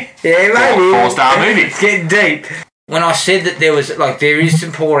 Hey? Yeah, maybe. 4-star movie. It's getting deep. When I said that there is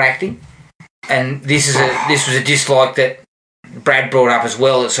some poor acting, and this was a dislike that Brad brought up as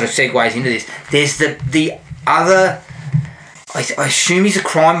well, that sort of segues into this. There's the other, I assume he's a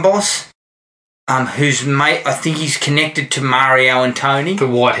crime boss, whose mate, I think he's connected to Mario and Tony. The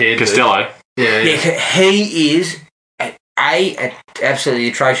white-haired Costello. Yeah. He is an absolutely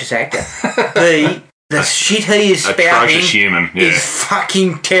atrocious actor. B, the shit he is spouting atrocious human. Yeah. is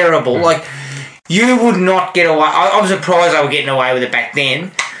fucking terrible. Like, you would not get away. I was surprised they were getting away with it back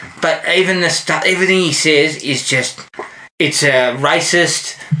then. But even the stuff, everything he says is just, it's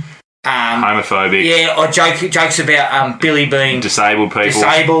racist, homophobic. Yeah, or jokes about Billy being disabled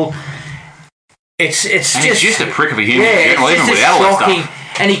people. It's just a prick of a human. Yeah, even it's without all that shocking.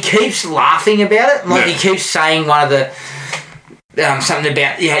 stuff. And he keeps laughing about it. Like he keeps saying one of the something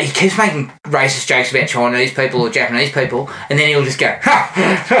about he keeps making racist jokes about Chinese people or Japanese people, and then he'll just go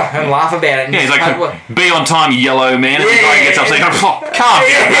and laugh about it. And he's like, "Be on time, yellow man." And the guy gets up saying, "Calm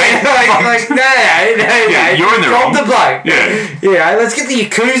down, mate." No, you're in the wrong. The bloke. Yeah, let's get the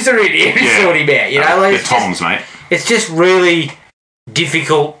Yakuza in here and sort him out. You know, like the Toms, mate. It's just really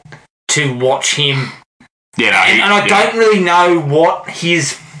difficult to watch him. Yeah, and I don't really know what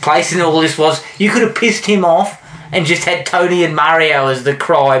his place in all this was. You could have pissed him off and just had Tony and Mario as the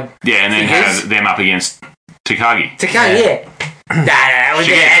crime. Yeah, and then had them up against Takagi. Yeah. No, we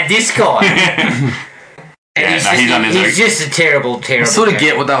had this guy. And he's just a terrible. I sort of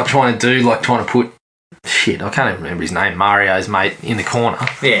get what they were trying to do, like trying to put I can't even remember his name, Mario's mate, in the corner.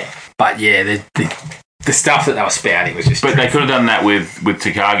 Yeah. But yeah, the stuff that they were spouting was just. But they could have done that with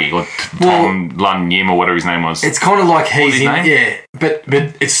Takagi or Tom Lun Yim or whatever his name was. It's kind of like he's in. Name? Yeah, but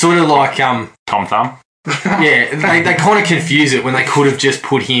it's sort of like Tom Thumb. Yeah, they kind of confuse it when they could have just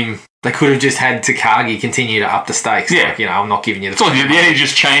put him. They could have just had Takagi continue to up the stakes. Yeah, like, I'm not giving you the. So at the end, he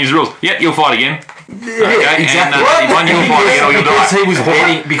just changed the rules. Yep, you'll fight again. Yeah, exactly. And, you'll fight again or you'll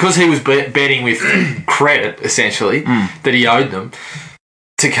die. Because he was betting with credit essentially that he owed them.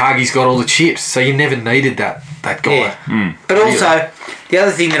 Takagi's got all the chips, so you never needed that guy. Yeah. But also, the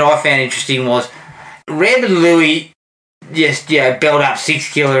other thing that I found interesting was Reb and Louie just belled up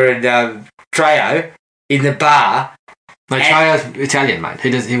Six Killer and Trejo in the bar. No, Trejo's Italian, mate.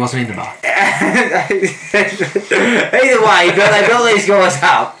 He wasn't in the bar. Either way, they built these guys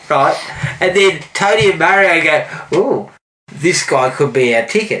up, right? And then Tony and Mario go, "Ooh, this guy could be our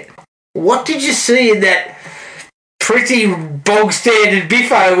ticket." What did you see in that pretty bog standard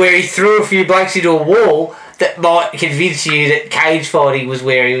biffo where he threw a few blokes into a wall that might convince you that cage fighting was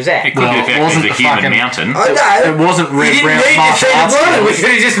where he was at? It could be the fact he's a human mountain. I know. It wasn't Red Brown's martial arts skills. We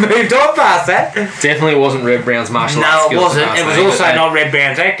could have just moved on past that. Definitely wasn't Red Brown's martial arts skills. No, it wasn't. It was also not Red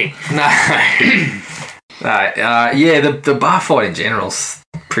Brown's acting. No. The bar fight in general's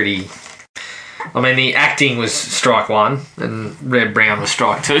pretty. I mean, the acting was strike one, and Red Brown was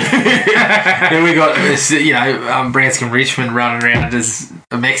strike two. Then we got this, Branscombe Richmond running around as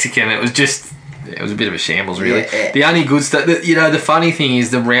a Mexican. It was a bit of a shambles, really. Yeah. The only good stuff, the funny thing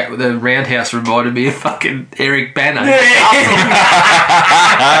is the roundhouse reminded me of fucking Eric Bana. It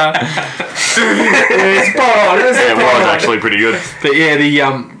was actually pretty good. But yeah, the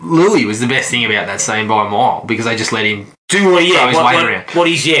Louie was the best thing about that scene by a mile because they just let him do what he's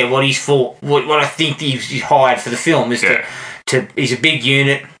for. What I think he's hired for the film is to he's a big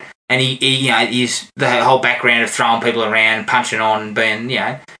unit, and he's the whole background of throwing people around, punching on, and being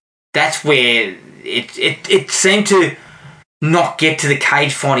that's where it seemed to not get to the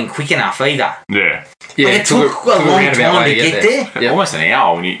cage fighting quick enough either. Yeah. Yeah, Like, it took a long time to get there. Yeah. Almost an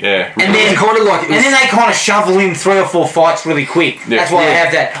hour when you, And then kind of like, and then they kind of shovel in 3 or 4 fights really quick. Yeah. That's why they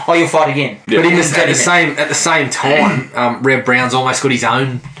have that. Oh, you'll fight again. Yeah. but at the same time, Reb Brown's almost got his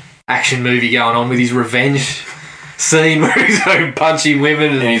own action movie going on with his revenge scene where he's like punching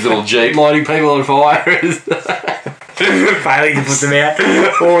women and his little jeep, lighting people on fire. Failing to put them out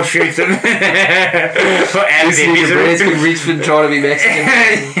or shoot them. Listening to Branscombe Richmond trying to be Mexican.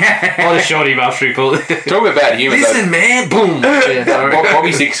 I'd have shot him after he pulled it. Talk about bad humour. Listen, man, boom. Bobby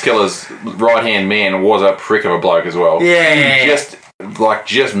Sixkiller's right-hand man was a prick of a bloke as well. Yeah.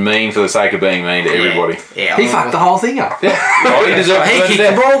 Just mean for the sake of being mean to everybody. Yeah, he fucked the whole thing up. Oh, he deserved He kicked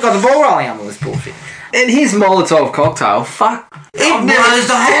the ball, got the ball rolling on all this bullshit. And his Molotov cocktail, fuck. It blows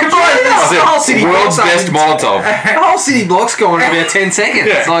the whole city. World's best Molotov. The whole city block's gone in about 10 seconds.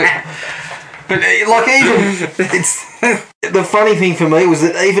 It's like, but like even it's the funny thing for me was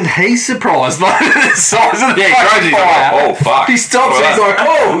that even he's surprised by the size of the crazy. fire. Oh fuck! He stops and he's like,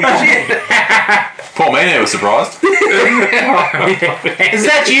 oh shit. Poor man, was surprised. Is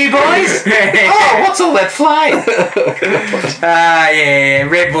that you, boys? Oh, what's all that flame? Yeah.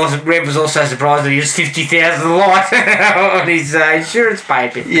 Red was also surprised that he was 50,000 light on his insurance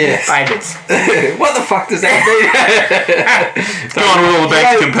payments. What the fuck does that mean? Go on with all the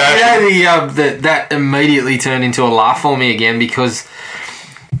back compassion. You know that immediately turned into a laugh for me again because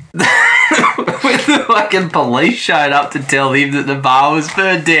when the fucking police showed up to tell him that the bar was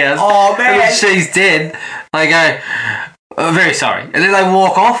burned down, oh man, and that she's dead, they go, "Oh, very sorry," and then they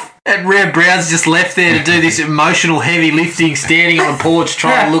walk off. And Reb Brown's just left there to do this emotional heavy lifting, standing on a porch,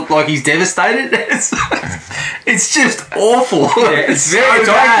 trying to look like he's devastated. It's just awful. Yeah, it's very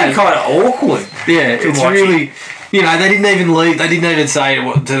kind of awkward. Yeah, it's really. You know, they didn't even leave. They didn't even say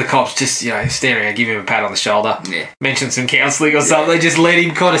to the cops, just, stand there, give him a pat on the shoulder, mention some counselling or something. They just let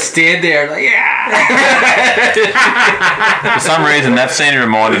him kind of stand there and For some reason, that scene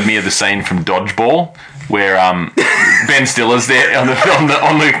reminded me of the scene from Dodgeball, where Ben Stiller's there on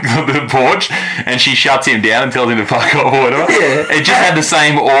the porch, and she shuts him down and tells him to fuck off or whatever. Yeah. It just had the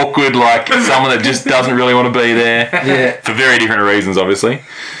same awkward, like someone that just doesn't really want to be there. Yeah. For very different reasons, obviously.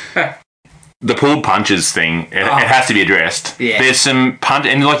 The pulled punches thing, it has to be addressed. Yeah. There's some punch,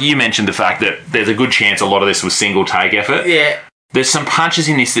 and like you mentioned, the fact that there's a good chance a lot of this was single take effort. Yeah. There's some punches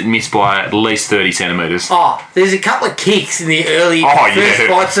in this that missed by at least 30 centimetres. Oh, there's a couple of kicks in the early first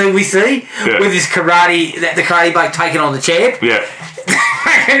fight scene we see with this the karate bloke taking on the champ. Yeah.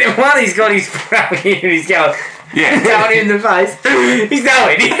 And one, he's got his fucking, he's going. Yeah. Going in the face. He's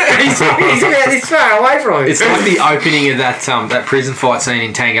going. He's about this far away from him. It's like the opening of that prison fight scene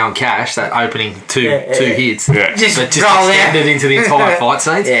in Tango and Cash. That opening two hits. Yeah. Just extended into the entire fight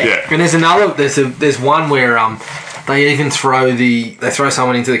scene. Yeah. And there's another. There's one where they even throw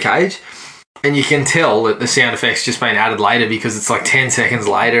someone into the cage, and you can tell that the sound effects just been added later because it's like 10 seconds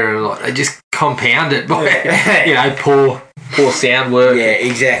later, and like, they just compound it by poor sound work. Yeah,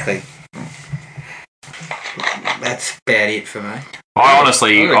 exactly. That's about it for me. I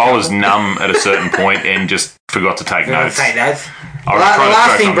was numb at a certain point and just forgot to take notes. Take notes. The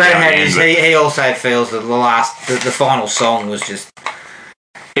last thing Brad had is he also feels that the final song was just.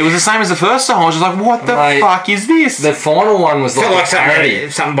 It was the same as the first song. I was just like, what the fuck is this? The final one was like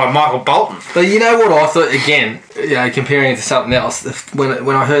something by Michael Bolton. But you know what I thought, again, comparing it to something else,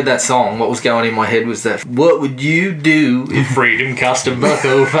 when I heard that song, what was going in my head was that, what would you do if Freedom Custom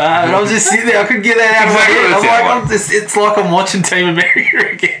Buckle 5? And I was just sitting there, I couldn't get that out of my head. It's like I'm watching Team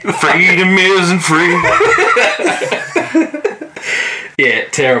America again. Freedom isn't free. Yeah,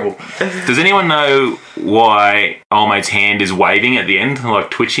 terrible. Does anyone know why old mate's hand is waving at the end, like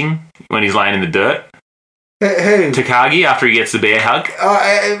twitching, when he's laying in the dirt? Who? Takagi, after he gets the bear hug.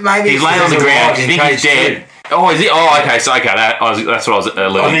 Maybe he's laying on the ground. I think he's dead. Oh, is he? Oh, okay. So, that's what I was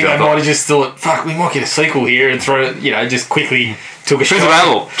alluding to. I think I might have just thought, fuck, we might get a sequel here and throw it, just quickly took a shot. Who's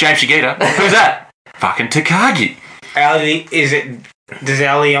available? James Shigeta. Who's that? Fucking Takagi. Does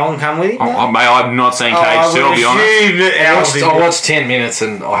Ali Young come with him? I'm not saying Cage 2, I'll be honest. I watched 10 minutes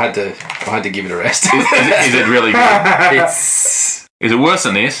and I had to give it a rest. Is it really good? Is it worse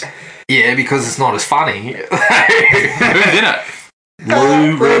than this? Yeah, because it's not as funny. Who's in it?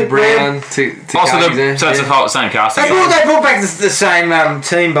 Lou, Red Brown, so it's the same casting. They brought back the same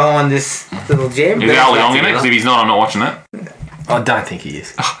team behind this little gem. Is Ali Young in it? Because if he's not, I'm not watching it. I don't think he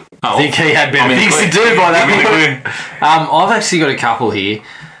is. I think he had better things to do by that point. I've actually got a couple here.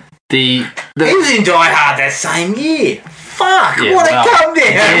 He was in Die Hard that same year. fuck! Yeah, What well, a come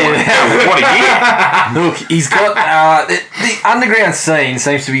down! What a year! Look, he's got the underground scene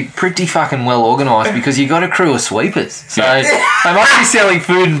seems to be pretty fucking well organised because you got a crew of sweepers, so they must be selling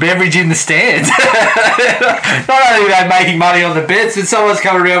food and beverage in the stands. Not only are they making money on the bets, but someone's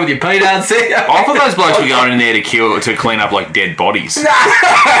coming around with your peanuts. I thought those blokes were going in there to clean up like dead bodies. They're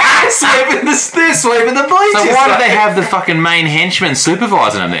sweeping the bleachers. So why do they have the fucking main henchman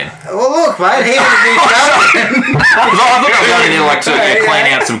supervising them then? Well, look, mate, he was do something. I thought they were going in there like to clean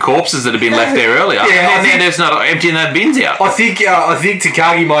out some corpses that had been left there earlier. Yeah, and then they're just not emptying those bins out. I think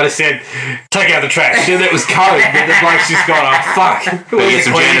Takagi might have said, "Take out the trash." And that was code, but the bloke's just gone, "Oh fuck!" Get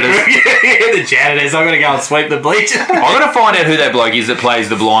some janitors. Yeah, the janitors. I'm gonna go and sweep the bleachers. I'm going to find out who that bloke is that plays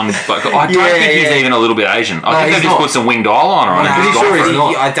the blonde bloke. I don't think he's even a little bit Asian. I think they've just put some winged eyeliner on him. pretty sure he's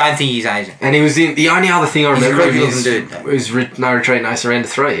not. I don't think he's Asian. And he was in the only other thing I remember creepy is looking dude. was No Retreat, No Surrender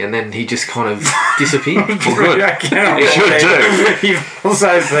 3, and then he just kind of disappeared. Well, good. He should do. You've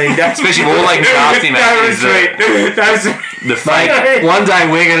also seen that. Especially all they can cast him at is the fake. One day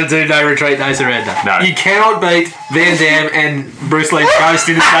we're going to do No Retreat, No Surrender. No. You cannot beat Van Damme and Bruce Lee's ghost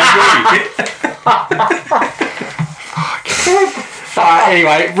in the same movie.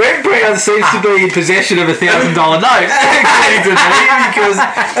 Anyway, Red Brown seems to be in possession of $1,000 note, according to me, because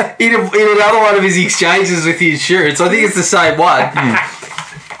in another one of his exchanges with the insurance, I think it's the same one.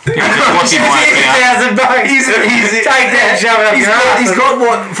 What's in my account? $1,000. He's Take that and shove it up your ass. he's got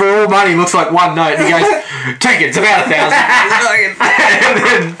what, for all money, looks like one note, and he goes, "Take it, it's about 1,000. And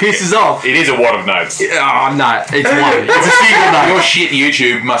then pisses off. It is a wad of notes. Oh, no, it's one. It's a single note. Your shit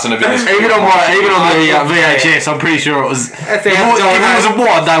YouTube mustn't have been this. Even on the VHS, I'm pretty sure it was. If it was a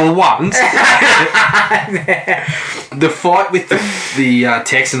wad, they were ones. The fight with the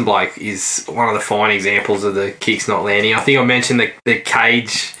Texan bloke is one of the fine examples of the kicks not landing. I think I mentioned the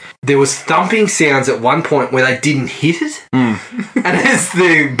cage. There was thumping sounds at one point where they didn't hit it, and it's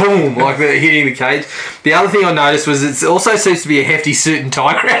the boom, like they're hitting the cage. The other thing I noticed was it also seems to be a hefty suit and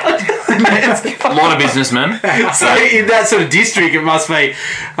tie crowd. A lot of businessmen. So in that sort of district, it must be,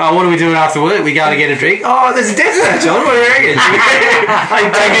 what are we doing after work? We go to get a drink? Oh, there's a death match on. What do you reckon?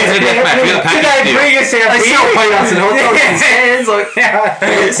 There's a death match. We got a Did package they deal. bring us out They beer? sell peanuts and hot dogs in stands.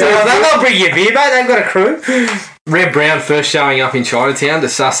 So they'll bring you a beer, mate. They've got a crew. Red Brown first showing up in Chinatown to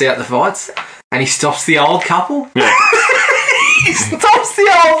suss out the fights, and he stops the old couple. Yeah. He stops the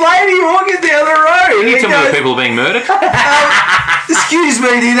old lady walking down the road. You He tell me goes, the people are being murdered? "Excuse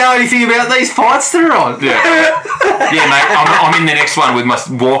me, do you know anything about these fights that are on?" Yeah. Yeah, mate, I'm in the next one with my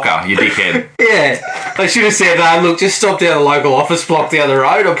walker, you dickhead. Yeah. They should have said, "Look, just stop down the local office block down the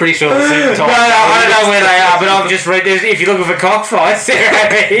road." I'm pretty sure the same time. No, I don't know where they are, but I've just read. If you're looking for cockfights, they're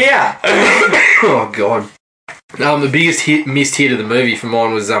over here. Oh, God. The biggest missed hit of the movie for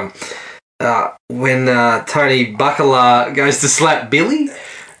mine was when Tony Buckler goes to slap Billy.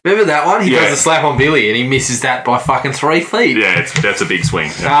 Remember that one? He goes to slap on Billy and he misses that by fucking 3 feet. Yeah, that's a big swing.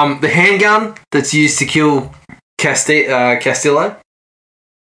 Yeah. The handgun that's used to kill Castillo.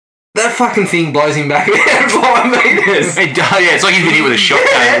 That fucking thing blows him back about 5 meters. Yeah, it's like he's been hit with a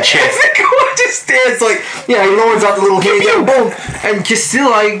shotgun in the chest. The guy just stands like, he lines up the little handgun, boom, and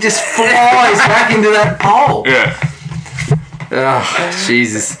Castillo just flies back into that pole. Yeah. Oh,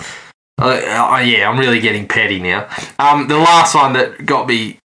 Jesus. Yeah, I'm really getting petty now. The last one that got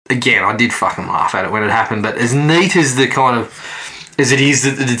me, again, I did fucking laugh at it when it happened, but as neat as it is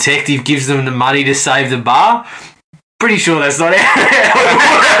that the detective gives them the money to save the bar, pretty sure that's not it.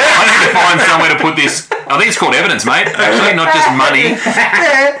 I need to find somewhere to put this. I think it's called evidence, mate. Actually, not just money.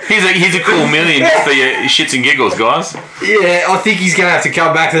 Here's a cool million for your shits and giggles, guys. Yeah, I think he's going to have to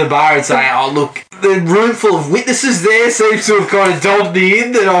come back to the bar and say, "Oh, look, the room full of witnesses there seems to have kind of dogged me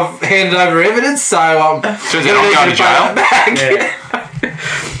in that I've handed over evidence, so turns out I'm going to jail."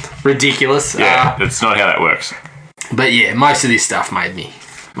 Ridiculous. Yeah, that's not how that works. But yeah, most of this stuff made me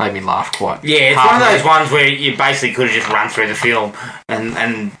laugh quite. Yeah, it's one of those ones where you basically could have just run through the film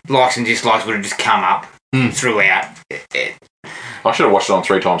and likes and dislikes would have just come up throughout. I should have watched it on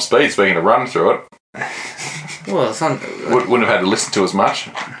 3 times speed, speaking of running through it. Well, it's on. Wouldn't have had to listen to as much.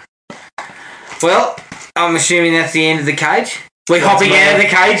 Well, I'm assuming that's the end of the cage. We're hopping out of the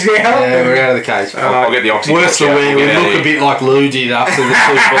cage now. Yeah, we're out of the cage. I'll get the oxygen. Worse for we look a bit like Luigi after the 2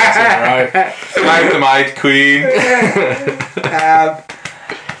 points in a row. Mate, the mate, queen.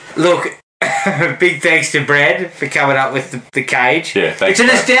 Look, big thanks to Brad for coming up with the cage. Yeah, thanks. It's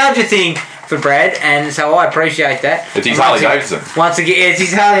a nostalgia thing for Brad, and so I appreciate that. It's his Harley Davidson. Once again, it's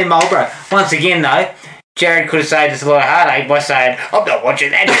his Harley Marlboro. Once again, though, Jared could have saved us a lot of heartache by saying, "I'm not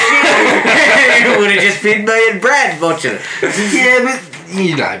watching that shit." It would have just been me and Brad watching it. Yeah, but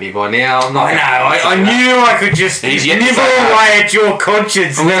You know me by now. I'm not I know. I knew I could just He's yet to nibble say that. away at your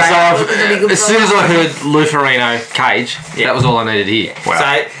conscience. I'm going to and say, as soon as I heard Lou Ferrigno, Cage, that was all I needed to hear. Wow.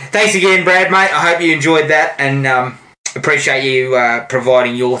 So, thanks again, Brad, mate. I hope you enjoyed that and appreciate you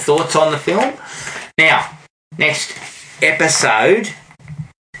providing your thoughts on the film. Now, next episode,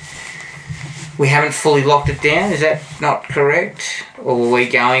 we haven't fully locked it down. Is that not correct? Or are we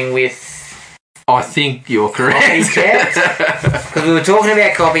going with I think you're correct. Copycat? Because we were talking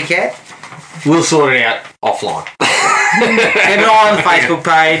about Copycat. We'll sort it out offline. Keep an eye on the Facebook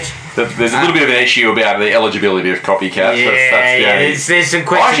page. There's a little bit of an issue about the eligibility of Copycats. There's some I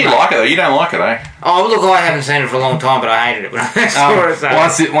questions. actually like it though. You don't like it, eh? Oh, look, I haven't seen it for a long time, but I hated it when I saw it. So.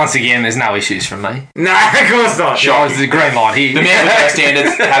 Once again, there's no issues from me. No, of course not. There's the green light here. The man with no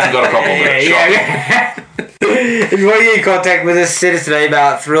standards hasn't got a problem with it. Yeah. If you want to get in contact with us, send us an email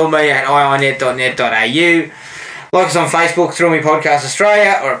at thrillme@iinet.net.au. Like us on Facebook, Thrill Me Podcast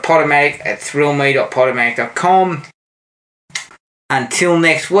Australia, or at Podomatic at thrillme.podomatic.com. Until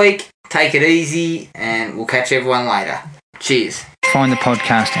next week, take it easy, and we'll catch everyone later. Cheers. Find the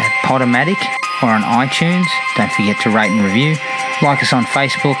podcast at Podomatic or on iTunes. Don't forget to rate and review. Like us on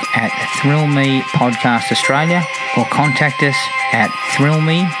Facebook at Thrill Me Podcast Australia, or contact us at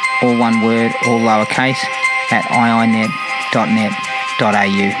thrillme, all one word, all lowercase, at iinet.net.au.